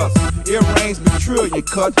platinum plus. Earrings be trillion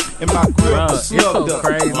cut, and my grip Bruh, is it's slugged so up.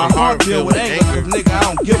 crazy. My heart filled with anger, cause nigga, I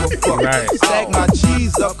don't give a fuck. Right. Stack my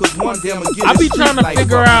cheese up, cause one day I'ma get I be this trying to street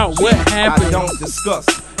figure life out up. what I happened. don't discuss.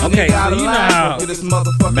 Okay, Nigga, so you know out of how line, get this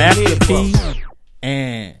motherfucking Master head P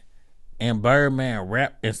bust. and Birdman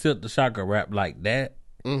rap and Silk the Shocker rap like that,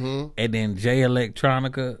 and then Jay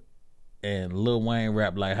Electronica and Lil Wayne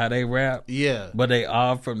rap like how they rap. Yeah. But they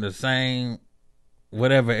all from the same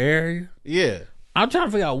whatever area. Yeah. I'm trying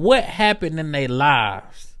to figure out what happened in their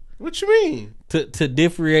lives What you mean? to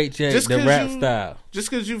differentiate Just the 'cause rap you- style. Just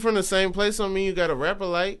because you from the same place don't mean you got to rap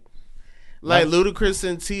alike. Like Ludacris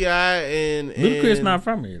and T.I. and Ludacris not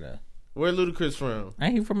from here though. Where Ludacris from?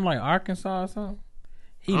 Ain't he from like Arkansas or something?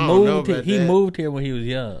 He I don't know moved. about He that. moved here when he was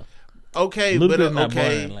young. Okay, Ludacris but not born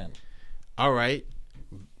in okay. Atlanta. All right.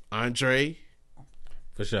 Andre,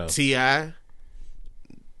 For sure. T.I.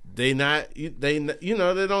 They not they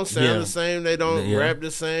don't sound Yeah. the same. They don't Yeah. rap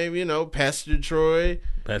the same. You know, Pastor Troy.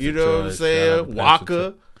 Pastor you know Troy, what I'm shout saying? out to Pastor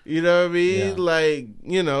Waka. You know what I mean? Yeah. Like,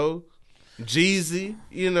 you know, Jeezy.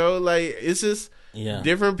 You know, like it's just Yeah.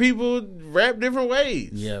 different people rap different ways.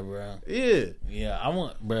 Yeah, bro. Yeah. Yeah, I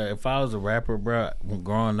want, bro. If I was a rapper, bro,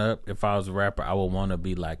 growing up, if I was a rapper, I would want to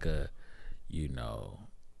be like a,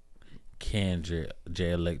 Kendrick,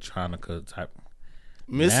 J Electronica type.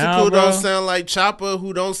 Mystical Now, bro. don't sound like Chopper,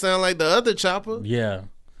 who don't sound like the other Chopper. Yeah,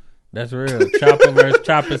 that's real. Chopper versus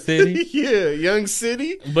Chopper City. Yeah, Young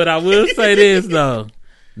City. But I will say this though.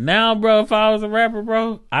 Now, bro, if I was a rapper,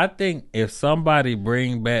 bro, I think if somebody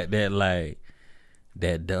bring back that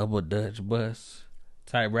double Dutch bus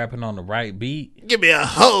type rapping on the right beat, Give me a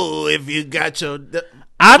hoe if you got your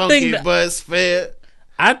I funky think that- bus fed.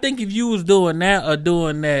 I think if you was doing that or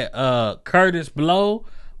doing that Curtis Blow,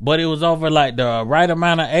 but it was over like the right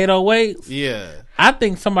amount of 808s, Yeah. I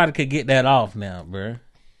think somebody could get that off now, bro.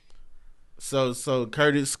 So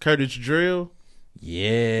Curtis Drill.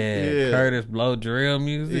 Yeah. Curtis Blow drill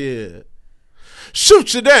music. Yeah.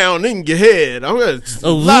 Shoot you down in your head. I'm gonna a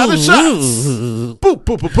lot of shots. Boom, boom,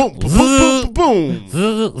 boom, boom, boom, boom,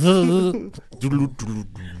 boom.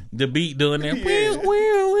 The beat doing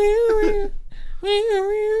that.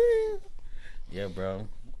 Yeah, bro.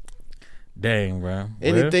 Dang, bro.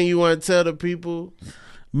 Anything you want to tell the people?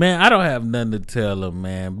 Man, I don't have nothing to tell them,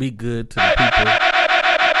 man. Be good to the people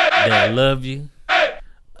that love you.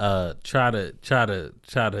 Try to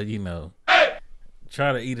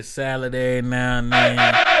eat a salad every now and then.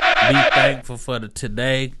 Be thankful for the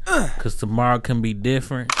today, because tomorrow can be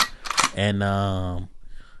different. And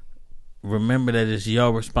remember that it's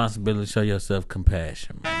your responsibility to show yourself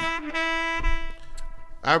compassion, man.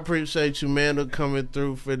 I appreciate you, Mandal, coming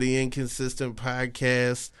through for the Inconsistent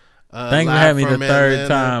Podcast. Thank you for live having me the from third Atlanta.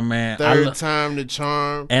 time, man. Third time the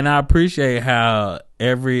charm. And I appreciate how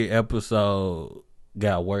every episode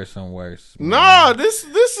got worse and worse. Man. No, this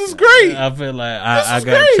is great. I feel like This I is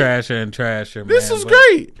got great. trasher and trasher, This man. is But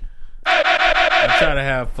great. I try to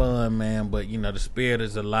have fun, man, but the spirit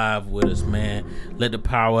is alive with us, man. Let the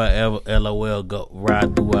power of LOL go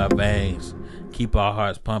ride through our veins. Keep our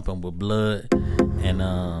hearts pumping with blood and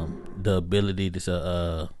the ability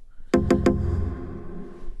to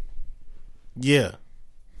Yeah.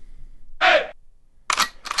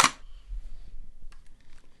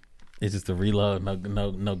 It's just a reload,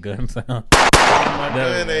 no gun sound. My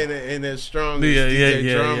gun ain't as strong as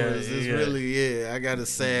DJ Drummers. It's really, I got a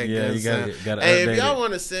sad gun sound. Hey, if y'all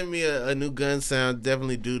want to send me a new gun sound,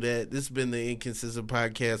 definitely do that. This has been the Inconsistent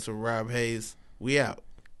Podcast with Rob Hayes. We out.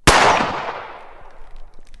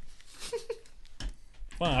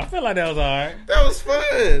 Fun. I feel like that was all right. That was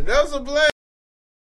fun. That was a blast.